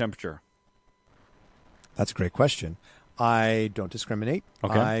room temperature? That's a great question. I don't discriminate.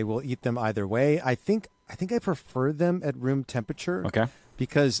 Okay. I will eat them either way. I think I prefer them at room temperature. Okay.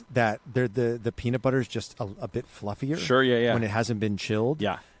 Because the peanut butter is just a bit fluffier. Sure, yeah. When it hasn't been chilled.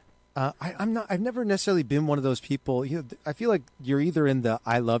 Yeah. I've never necessarily been one of those people. I feel like you're either in the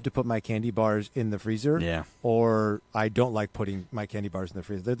I love to put my candy bars in the freezer, or I don't like putting my candy bars in the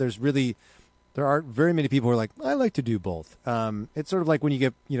freezer. There aren't very many people who are like, I like to do both. It's sort of like when you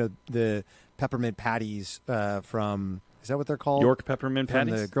get the peppermint patties from, is that what they're called? York peppermint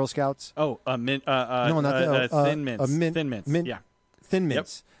patties? From the Girl Scouts. Oh, mint. No, not thin mints. Thin mints. Yeah. Thin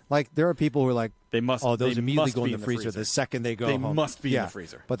mints. Yep. Like there are people who are like, those immediately go in the freezer the second they go home. They must be in the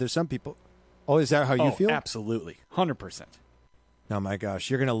freezer. But there's some people. Oh, is that how you feel? Absolutely, 100%. Oh my gosh,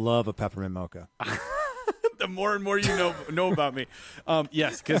 you're gonna love a peppermint mocha. The more and more you know about me,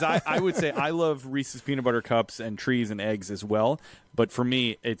 yes, because I would say I love Reese's peanut butter cups and trees and eggs as well. But for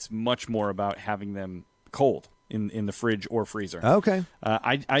me, it's much more about having them cold in the fridge or freezer. Okay.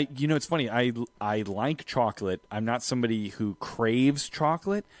 It's funny. I like chocolate. I'm not somebody who craves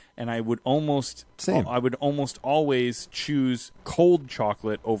chocolate, and I would almost always choose cold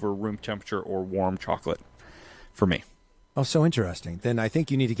chocolate over room temperature or warm chocolate for me. Oh, so interesting. Then I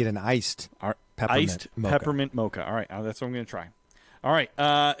think you need to get an iced peppermint mocha. All right, that's what I'm going to try. All right,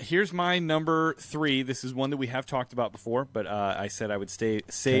 here's my number 3. This is one that we have talked about before, but I said I would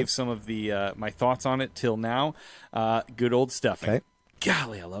save some of the my thoughts on it till now. Good old stuffing. Okay.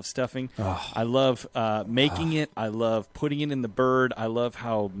 Golly, I love stuffing. Oh. I love making it. I love putting it in the bird. I love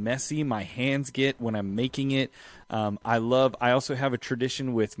how messy my hands get when I'm making it. I also have a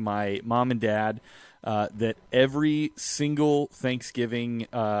tradition with my mom and dad that every single Thanksgiving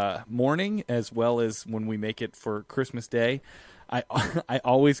morning, as well as when we make it for Christmas Day, I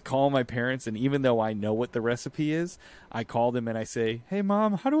always call my parents, and even though I know what the recipe is, I call them and I say, "Hey,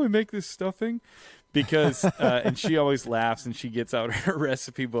 Mom, how do I make this stuffing?" Because and she always laughs and she gets out her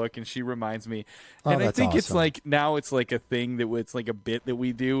recipe book and she reminds me. And I think it's like now it's like a thing it's like a bit that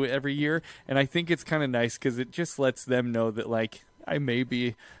we do every year, and I think it's kind of nice because it just lets them know that like I may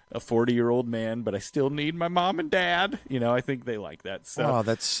be a 40-year-old man, but I still need my mom and dad. I think they like that. So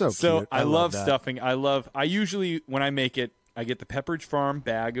that's so cute. So I love stuffing. I usually when I make it, I get the Pepperidge Farm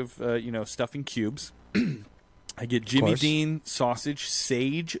bag of stuffing cubes. I get Jimmy Dean sausage,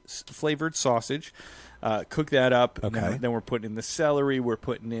 sage flavored sausage. Cook that up. Okay. And then we're putting in the celery. We're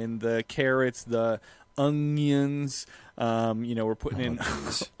putting in the carrots, the onions. We're putting in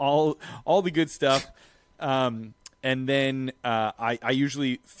all the good stuff. And then I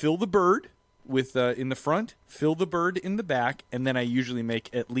usually fill the bird with in the front, fill the bird in the back, and then I usually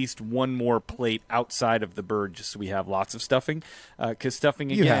make at least one more plate outside of the bird just so we have lots of stuffing. Because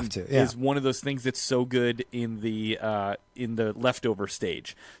stuffing again is one of those things that's so good in the leftover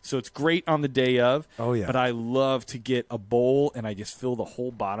stage. So it's great on the day of. Oh yeah. But I love to get a bowl and I just fill the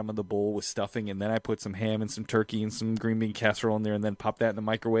whole bottom of the bowl with stuffing, and then I put some ham and some turkey and some green bean casserole in there, and then pop that in the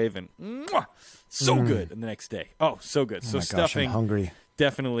microwave, and so good. And the next day, so good. So stuffing, I'm hungry.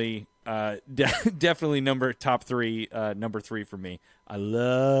 Definitely, definitely top 3, number 3 for me. I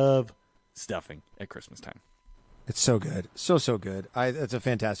love stuffing at Christmas time. It's so good, so good. It's a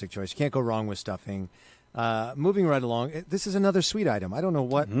fantastic choice. You can't go wrong with stuffing. Moving right along, this is another sweet item. I don't know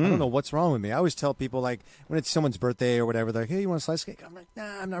what's wrong with me. I always tell people like when it's someone's birthday or whatever, they're like, "Hey, you want a slice of cake?" I'm like,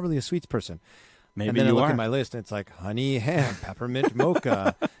 "Nah, I'm not really a sweets person." Maybe and then you I look are. at my list and it's like honey ham, peppermint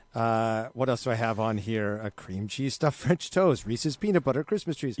mocha. What else do I have on here? A cream cheese stuffed French toast, Reese's peanut butter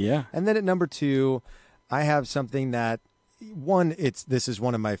Christmas trees. Yeah. And then at number 2, I have something that this is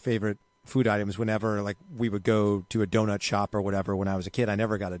one of my favorite food items. Whenever like we would go to a donut shop or whatever when I was a kid, I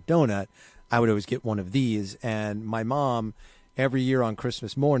never got a donut. I would always get one of these. And my mom, every year on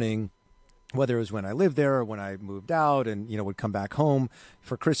Christmas morning, whether it was when I lived there or when I moved out and would come back home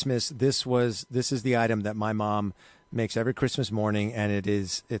for Christmas, this is the item that my mom makes every Christmas morning, and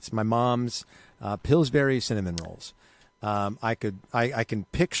it's my mom's Pillsbury cinnamon rolls. I can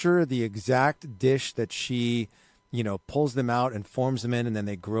picture the exact dish that she pulls them out and forms them in, and then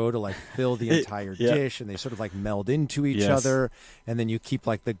they grow to like fill the entire dish, and they sort of like meld into each other, and then you keep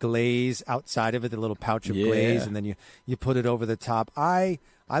like the glaze outside of it, the little pouch of glaze, and then you put it over the top.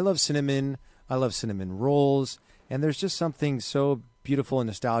 I love cinnamon. I love cinnamon rolls, and there's just something so beautiful and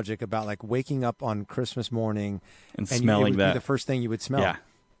nostalgic about like waking up on Christmas morning and smelling it would that. be the first thing you would smell Yeah.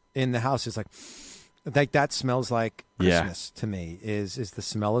 in the house. Is like that smells like Christmas to me is the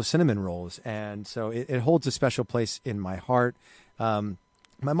smell of cinnamon rolls. And so it holds a special place in my heart.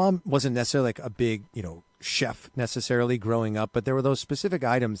 My mom wasn't necessarily like a big, chef necessarily growing up, but there were those specific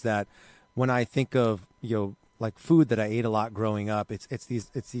items that when I think of, like food that I ate a lot growing up, it's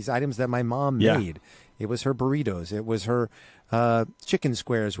these items that my mom made. It was her burritos. It was her chicken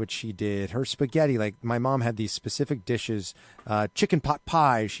squares, which she did. Her spaghetti. Like my mom had these specific dishes. Chicken pot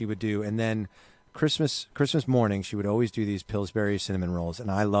pie she would do, and then Christmas morning she would always do these Pillsbury cinnamon rolls, and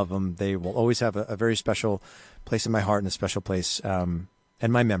I love them. They will always have a very special place in my heart and a special place in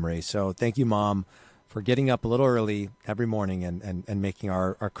my memory. So thank you, Mom, for getting up a little early every morning and making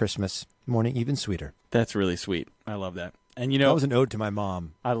our Christmas morning even sweeter. That's really sweet. I love that. And that was an ode to my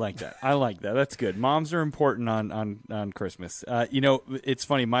mom. I like that. That's good. Moms are important on Christmas. It's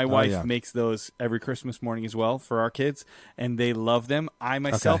funny. My wife makes those every Christmas morning as well for our kids, and they love them. I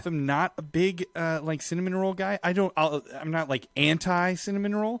myself am not a big like cinnamon roll guy. I'm not like anti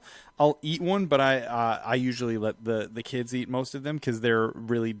cinnamon roll. I'll eat one, but I usually let the kids eat most of them because they're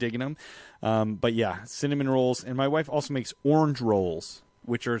really digging them. But yeah, cinnamon rolls, and my wife also makes orange rolls,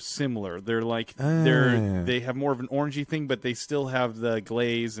 which are similar. They're like they have more of an orangey thing, but they still have the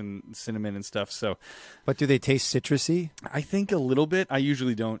glaze and cinnamon and stuff. So, but do they taste citrusy? I think a little bit. I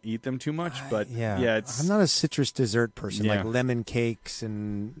usually don't eat them too much, but I'm not a citrus dessert person. Like lemon cakes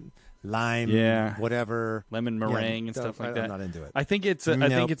and lime, whatever, lemon meringue and stuff like that. I'm not into it. I think it's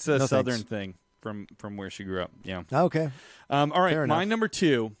a southern thing from where she grew up. Yeah. Okay. All right. Fair My enough. number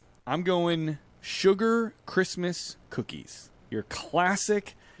 2. I'm going sugar Christmas cookies. Your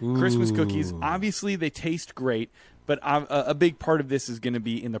classic Christmas cookies. Obviously, they taste great, but a big part of this is going to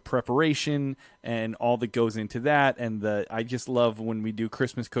be in the preparation and all that goes into that. And I just love when we do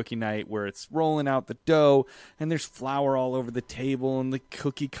Christmas cookie night where it's rolling out the dough and there's flour all over the table and the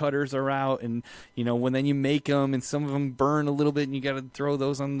cookie cutters are out. And, when then you make them and some of them burn a little bit and you got to throw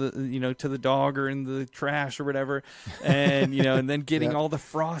those on the, to the dog or in the trash or whatever. And, and then getting all the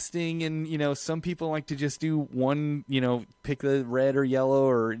frosting and, some people like to just do one, pick the red or yellow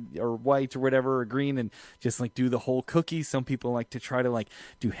or white or whatever or green and just like do the whole cookie. Some people like to try to like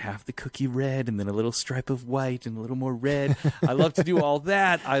do half the cookie red and then a little stripe of white and a little more red. I love to do all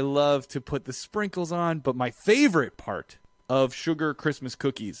that. I love to put the sprinkles on, but my favorite part of sugar Christmas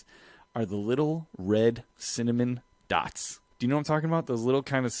cookies are the little red cinnamon dots. Do you know what I'm talking about? Those little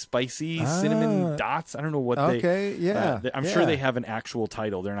kind of spicy cinnamon dots. I don't know what I'm sure they have an actual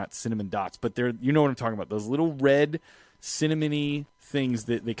title. They're not cinnamon dots, but you know what I'm talking about. Those little red cinnamony things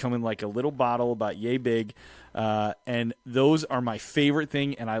that they come in like a little bottle about yay big. And those are my favorite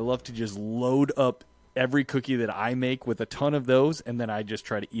thing. And I love to just load up every cookie that I make with a ton of those. And then I just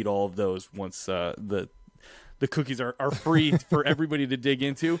try to eat all of those once the cookies are free for everybody to dig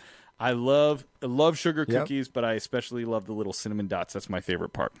into. I love sugar cookies, but I especially love the little cinnamon dots. That's my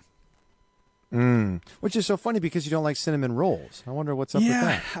favorite part. Which is so funny because you don't like cinnamon rolls. I wonder what's up with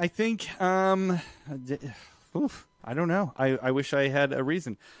that. I think, I don't know. I wish I had a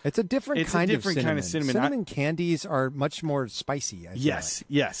reason. It's a different kind of cinnamon. Cinnamon candies are much more spicy.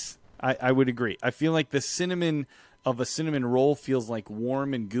 Yes. I would agree. I feel like the cinnamon of a cinnamon roll feels like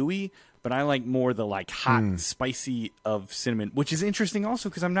warm and gooey, but I like more the like hot, spicy of cinnamon, which is interesting also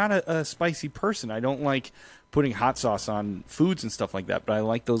because I'm not a spicy person. I don't like putting hot sauce on foods and stuff like that, but I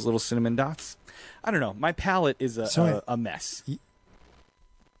like those little cinnamon dots. I don't know. My palate is a mess.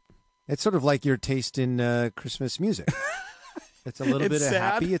 It's sort of like your taste in Christmas music. It's a little bit of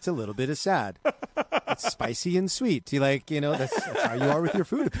happy. It's a little bit of sad. It's spicy and sweet. You like, that's how you are with your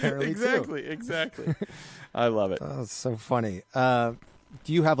food, apparently. Exactly. I love it. Oh, it's so funny.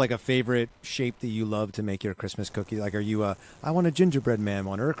 Do you have like a favorite shape that you love to make your Christmas cookie? Like, are you I want a gingerbread man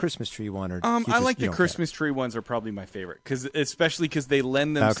one or a Christmas tree one? Or I like the Christmas tree ones are probably my favorite especially because they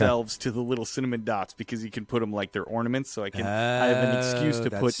lend themselves to the little cinnamon dots because you can put them like they're ornaments. So I have an excuse to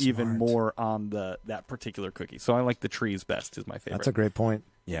put even more on that particular cookie. So I like the trees best is my favorite. That's a great point.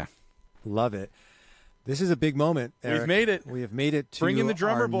 Yeah. Love it. This is a big moment, Eric. We've made it. We have made it to Bring in the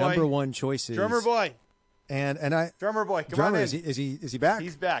drummer our boy. number one choices. Drummer boy. And I drummer boy, come on in. Is he back?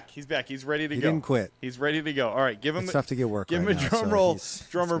 He's back. He's ready to go. He didn't quit. He's ready to go. All right, give him. It's tough to get work. Give right him a now, drum so roll, he's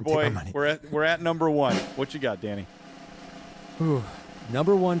drummer boy. We're at number 1. What you got, Danny? Ooh,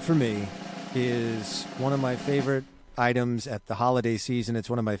 number 1 for me is one of my favorite items at the holiday season. It's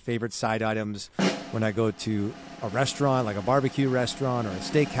one of my favorite side items when I go to a restaurant, like a barbecue restaurant or a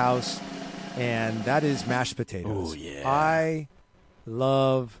steakhouse, and that is mashed potatoes. Oh yeah. I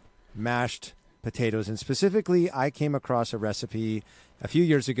love mashed potatoes. And specifically, I came across a recipe a few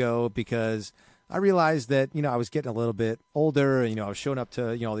years ago because I realized that, I was getting a little bit older. I was showing up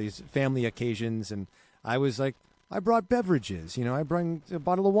to, all these family occasions, and I was like, I brought beverages. I brought a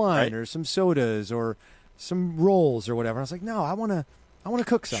bottle of wine or some sodas or some rolls or whatever. And I was like, no, I want to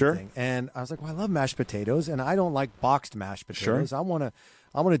cook something. Sure. And I was like, well, I love mashed potatoes, and I don't like boxed mashed potatoes. Sure. I want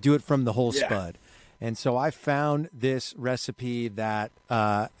to do it from the whole spud. And so I found this recipe that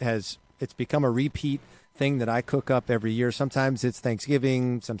it's become a repeat thing that I cook up every year. Sometimes it's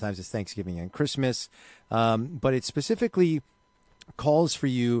Thanksgiving, sometimes it's Thanksgiving and Christmas, but it specifically calls for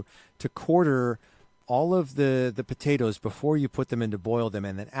you to quarter all of the potatoes before you put them in to boil them,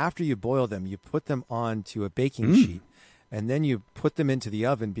 and then after you boil them, you put them onto a baking sheet, and then you put them into the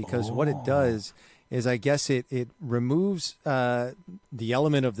oven, because what it does is, I guess it removes the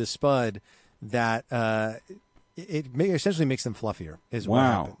element of the spud that essentially makes them fluffier, is what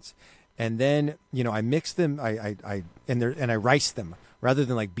happens. And then, I mix them, I rice them rather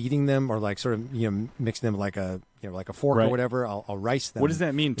than like beating them or like sort of, mixing them like a fork or whatever. I'll rice them. What does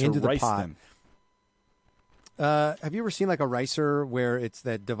that mean, to into rice the pot. them? Have you ever seen like a ricer where it's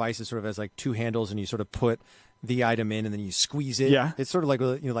that device that sort of has like two handles and you sort of put the item in and then you squeeze it? Yeah. It's sort of like,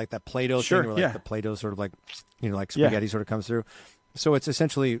 like that Play-Doh Sure, thing where like the Play-Doh sort of like, like spaghetti sort of comes through. So it's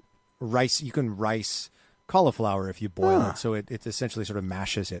essentially rice. You can rice cauliflower if you boil it. So it essentially sort of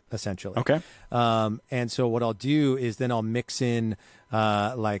mashes it, essentially. Okay. And so what I'll do is then I'll mix in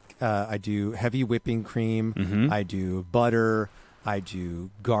I do heavy whipping cream. I do butter. I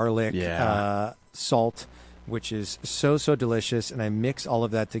do garlic, salt, which is so delicious, and I mix all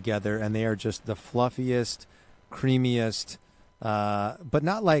of that together, and they are just the fluffiest, creamiest,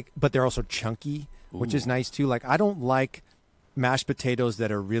 but they're also chunky, which is nice too. Like, I don't like mashed potatoes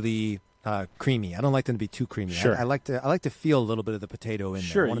that are really creamy. I don't like them to be too creamy. Sure. I like to feel a little bit of the potato in there.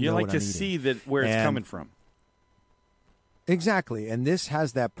 Sure, I you know like what to I'm see eating. that where it's coming from. Exactly, and this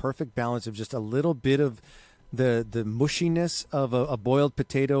has that perfect balance of just a little bit of the mushiness of a boiled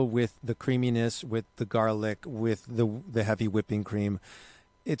potato with the creaminess, with the garlic, with the heavy whipping cream.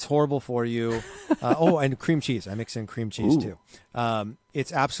 It's horrible for you. And cream cheese. I mix in cream cheese too.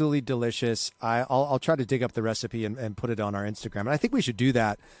 It's absolutely delicious. I'll try to dig up the recipe and put it on our Instagram. And I think we should do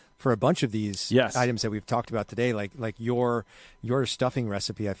that for a bunch of these items that we've talked about today, like your stuffing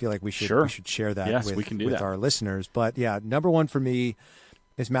recipe. I feel like we should share that with our listeners. But yeah, number one for me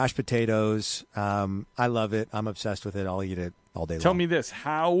is mashed potatoes. I love it. I'm obsessed with it. I'll eat it all day long. Tell me this: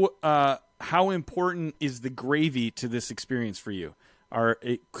 how important is the gravy to this experience for you?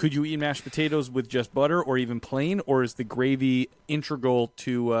 Could you eat mashed potatoes with just butter, or even plain, or is the gravy integral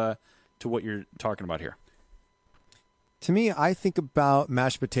to what you're talking about here? To me, I think about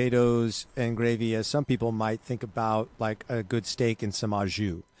mashed potatoes and gravy as some people might think about like a good steak and some au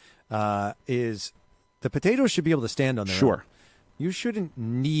jus. Is the potatoes should be able to stand on their own. You shouldn't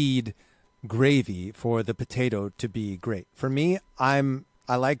need gravy for the potato to be great. For me, I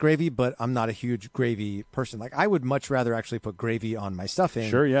like gravy, but I'm not a huge gravy person. Like, I would much rather actually put gravy on my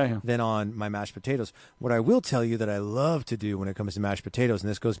stuffing than on my mashed potatoes. What I will tell you that I love to do when it comes to mashed potatoes, and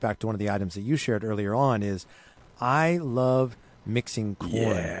this goes back to one of the items that you shared earlier on, is I love mixing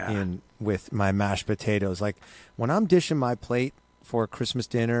corn in with my mashed potatoes. Like, when I'm dishing my plate for Christmas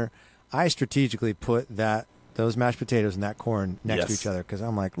dinner, I strategically put those mashed potatoes and that corn next to each other, because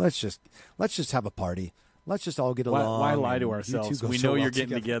I'm like, let's just have a party. Let's just all get along. Why lie to ourselves? We know you're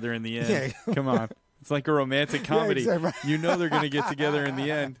getting together in the end. Come on. It's like a romantic comedy. You know they're going to get together in the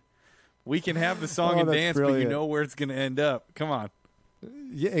end. We can have the song and dance, but you know where it's going to end up. Come on.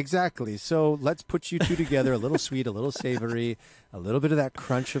 Yeah, exactly. So let's put you two together, a little sweet, a little savory, a little bit of that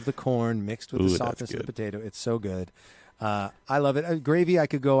crunch of the corn mixed with the softness of the potato. It's so good. I love it. Gravy, I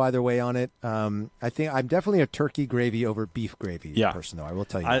could go either way on it. I think I'm definitely a turkey gravy over beef gravy person, though. I will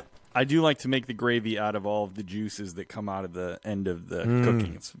tell you. I do like to make the gravy out of all of the juices that come out of the end of the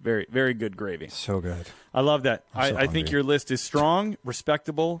cooking. It's very, very good gravy. So good. I love that. I think your list is strong,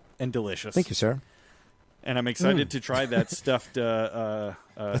 respectable, and delicious. Thank you, sir. And I'm excited to try that stuffed French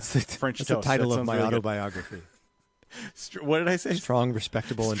toast. That's the title of my autobiography. What did I say? Strong,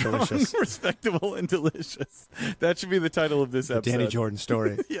 respectable, and delicious. Strong, respectable, and delicious. That should be the title of this episode. Danny Jordan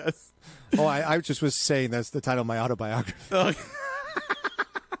story. Yes. Oh, I just was saying that's the title of my autobiography. Oh.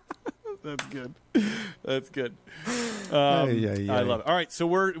 That's good. That's good. I love it. All right, so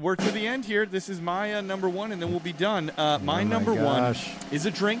we're to the end here. This is my number one, and then we'll be done. My number one is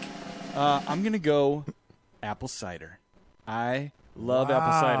a drink. I'm going to go apple cider. I love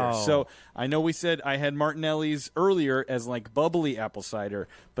apple cider. So I know we said I had Martinelli's earlier as like bubbly apple cider,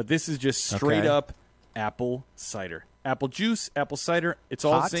 but this is just straight up apple cider. Apple juice, apple cider, it's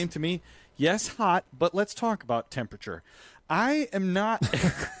all Hot? the same to me. Yes, hot, but let's talk about temperature. I am not...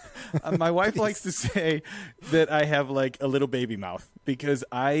 My wife likes to say that I have like a little baby mouth because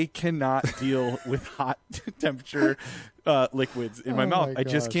I cannot deal with hot temperature liquids in my mouth. I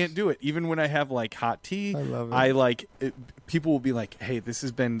just can't do it. Even when I have like hot tea, I love it. I like it, people will be like, "Hey, this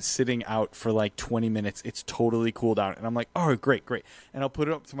has been sitting out for like 20 minutes. It's totally cooled down." And I'm like, "Oh, great." And I'll put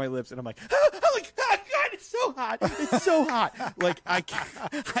it up to my lips and I'm like, God, it's so hot. It's so hot. Like I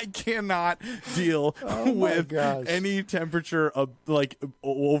cannot deal with any temperature of like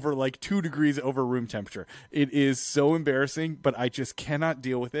over like 2 degrees over room temperature. It is so embarrassing, but I just cannot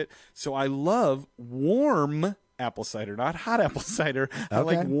deal with it. So I love warm apple cider, not hot apple cider. I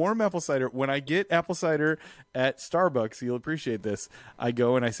like warm apple cider. When I get apple cider at Starbucks, you'll appreciate this. I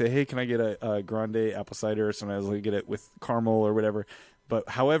go and I say, "Hey, can I get a grande apple cider?" Sometimes I get it with caramel or whatever. But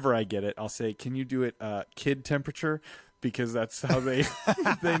however I get it, I'll say, "Can you do it kid temperature?" Because that's how they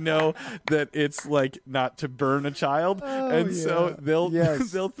they know that it's like not to burn a child, so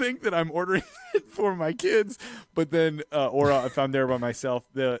they'll think that I'm ordering it for my kids. But then, or if I'm there by myself,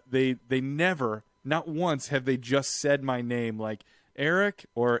 they never, not once, have they just said my name like Eric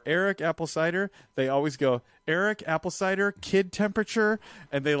or Eric apple cider. They always go Eric apple cider kid temperature,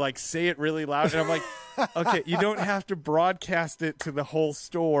 and they like say it really loud. And I'm like, okay, you don't have to broadcast it to the whole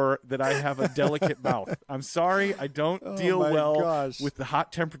store that I have a delicate mouth. I'm sorry, I don't deal well with the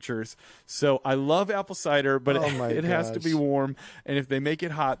hot temperatures. So I love apple cider, but it has to be warm. And if they make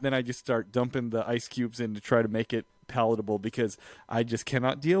it hot, then I just start dumping the ice cubes in to try to make it palatable because I just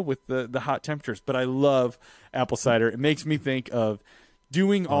cannot deal with the hot temperatures. But I love apple cider. It makes me think of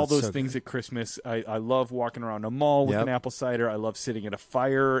doing all those things at Christmas. I love walking around a mall with an apple cider. I love sitting at a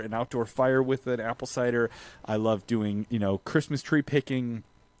fire, an outdoor fire with an apple cider. I love doing, Christmas tree picking,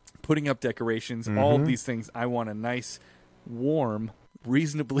 putting up decorations, all of these things. I want a nice, warm,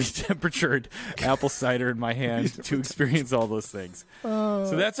 reasonably temperatured apple cider in my hand to experience all those things.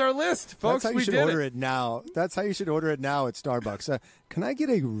 So that's our list, folks. That's how you should order it now. That's how you should order it now at Starbucks. Can I get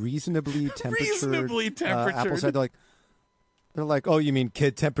a reasonably temperatured apple cider? They're like, "Oh, you mean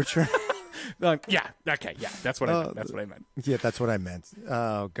kid temperature?" Yeah. Okay. Yeah. That's what I meant. That's what I meant. Yeah, that's what I meant.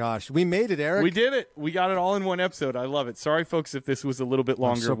 Oh gosh, we made it, Eric. We did it. We got it all in one episode. I love it. Sorry, folks, if this was a little bit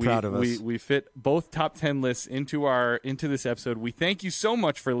longer. I'm so proud of us. We fit both top 10 lists into this episode. We thank you so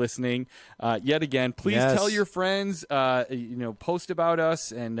much for listening. Yet again, please tell your friends. Post about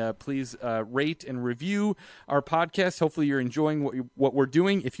us and please rate and review our podcast. Hopefully, you're enjoying what we're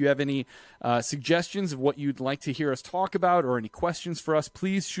doing. If you have any suggestions of what you'd like to hear us talk about or any questions for us,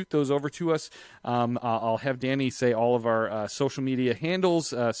 please shoot those over to us. I'll have Danny say all of our social media handles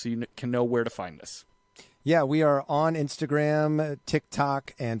so you can know where to find us. Yeah, we are on Instagram,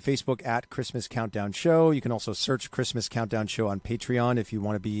 TikTok, and Facebook at Christmas Countdown Show. You can also search Christmas Countdown Show on Patreon if you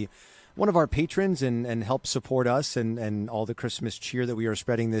want to be one of our patrons and help support us and all the Christmas cheer that we are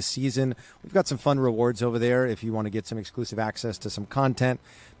spreading this season. We've got some fun rewards over there if you want to get some exclusive access to some content.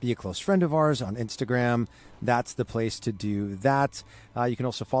 Be a close friend of ours on Instagram. That's the place to do that. You can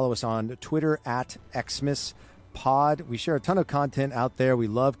also follow us on Twitter at XmasPod. We share a ton of content out there. We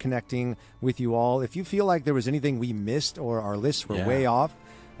love connecting with you all. If you feel like there was anything we missed or our lists were way off,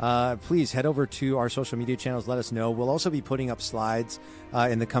 please head over to our social media channels. Let us know. We'll also be putting up slides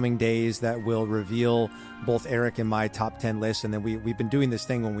in the coming days that will reveal both Eric and my top 10 lists. And then we've been doing this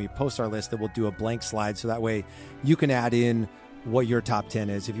thing when we post our list that we'll do a blank slide. So that way you can add in what your top 10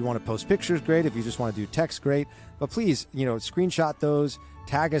 is. If you want to post pictures, great. If you just want to do text, great. But please, screenshot those,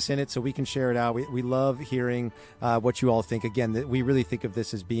 tag us in it so we can share it out. We love hearing what you all think. Again, we really think of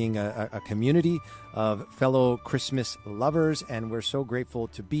this as being a community of fellow Christmas lovers, and we're so grateful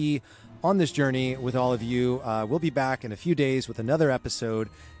to be on this journey with all of you. We'll be back in a few days with another episode,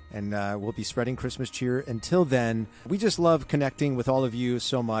 and we'll be spreading Christmas cheer. Until then, we just love connecting with all of you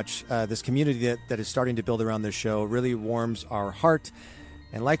so much. This community that is starting to build around this show really warms our heart.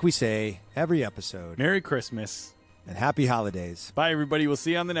 And like we say every episode, Merry Christmas and Happy Holidays. Bye, everybody. We'll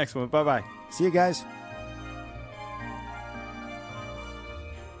see you on the next one. Bye-bye. See you guys.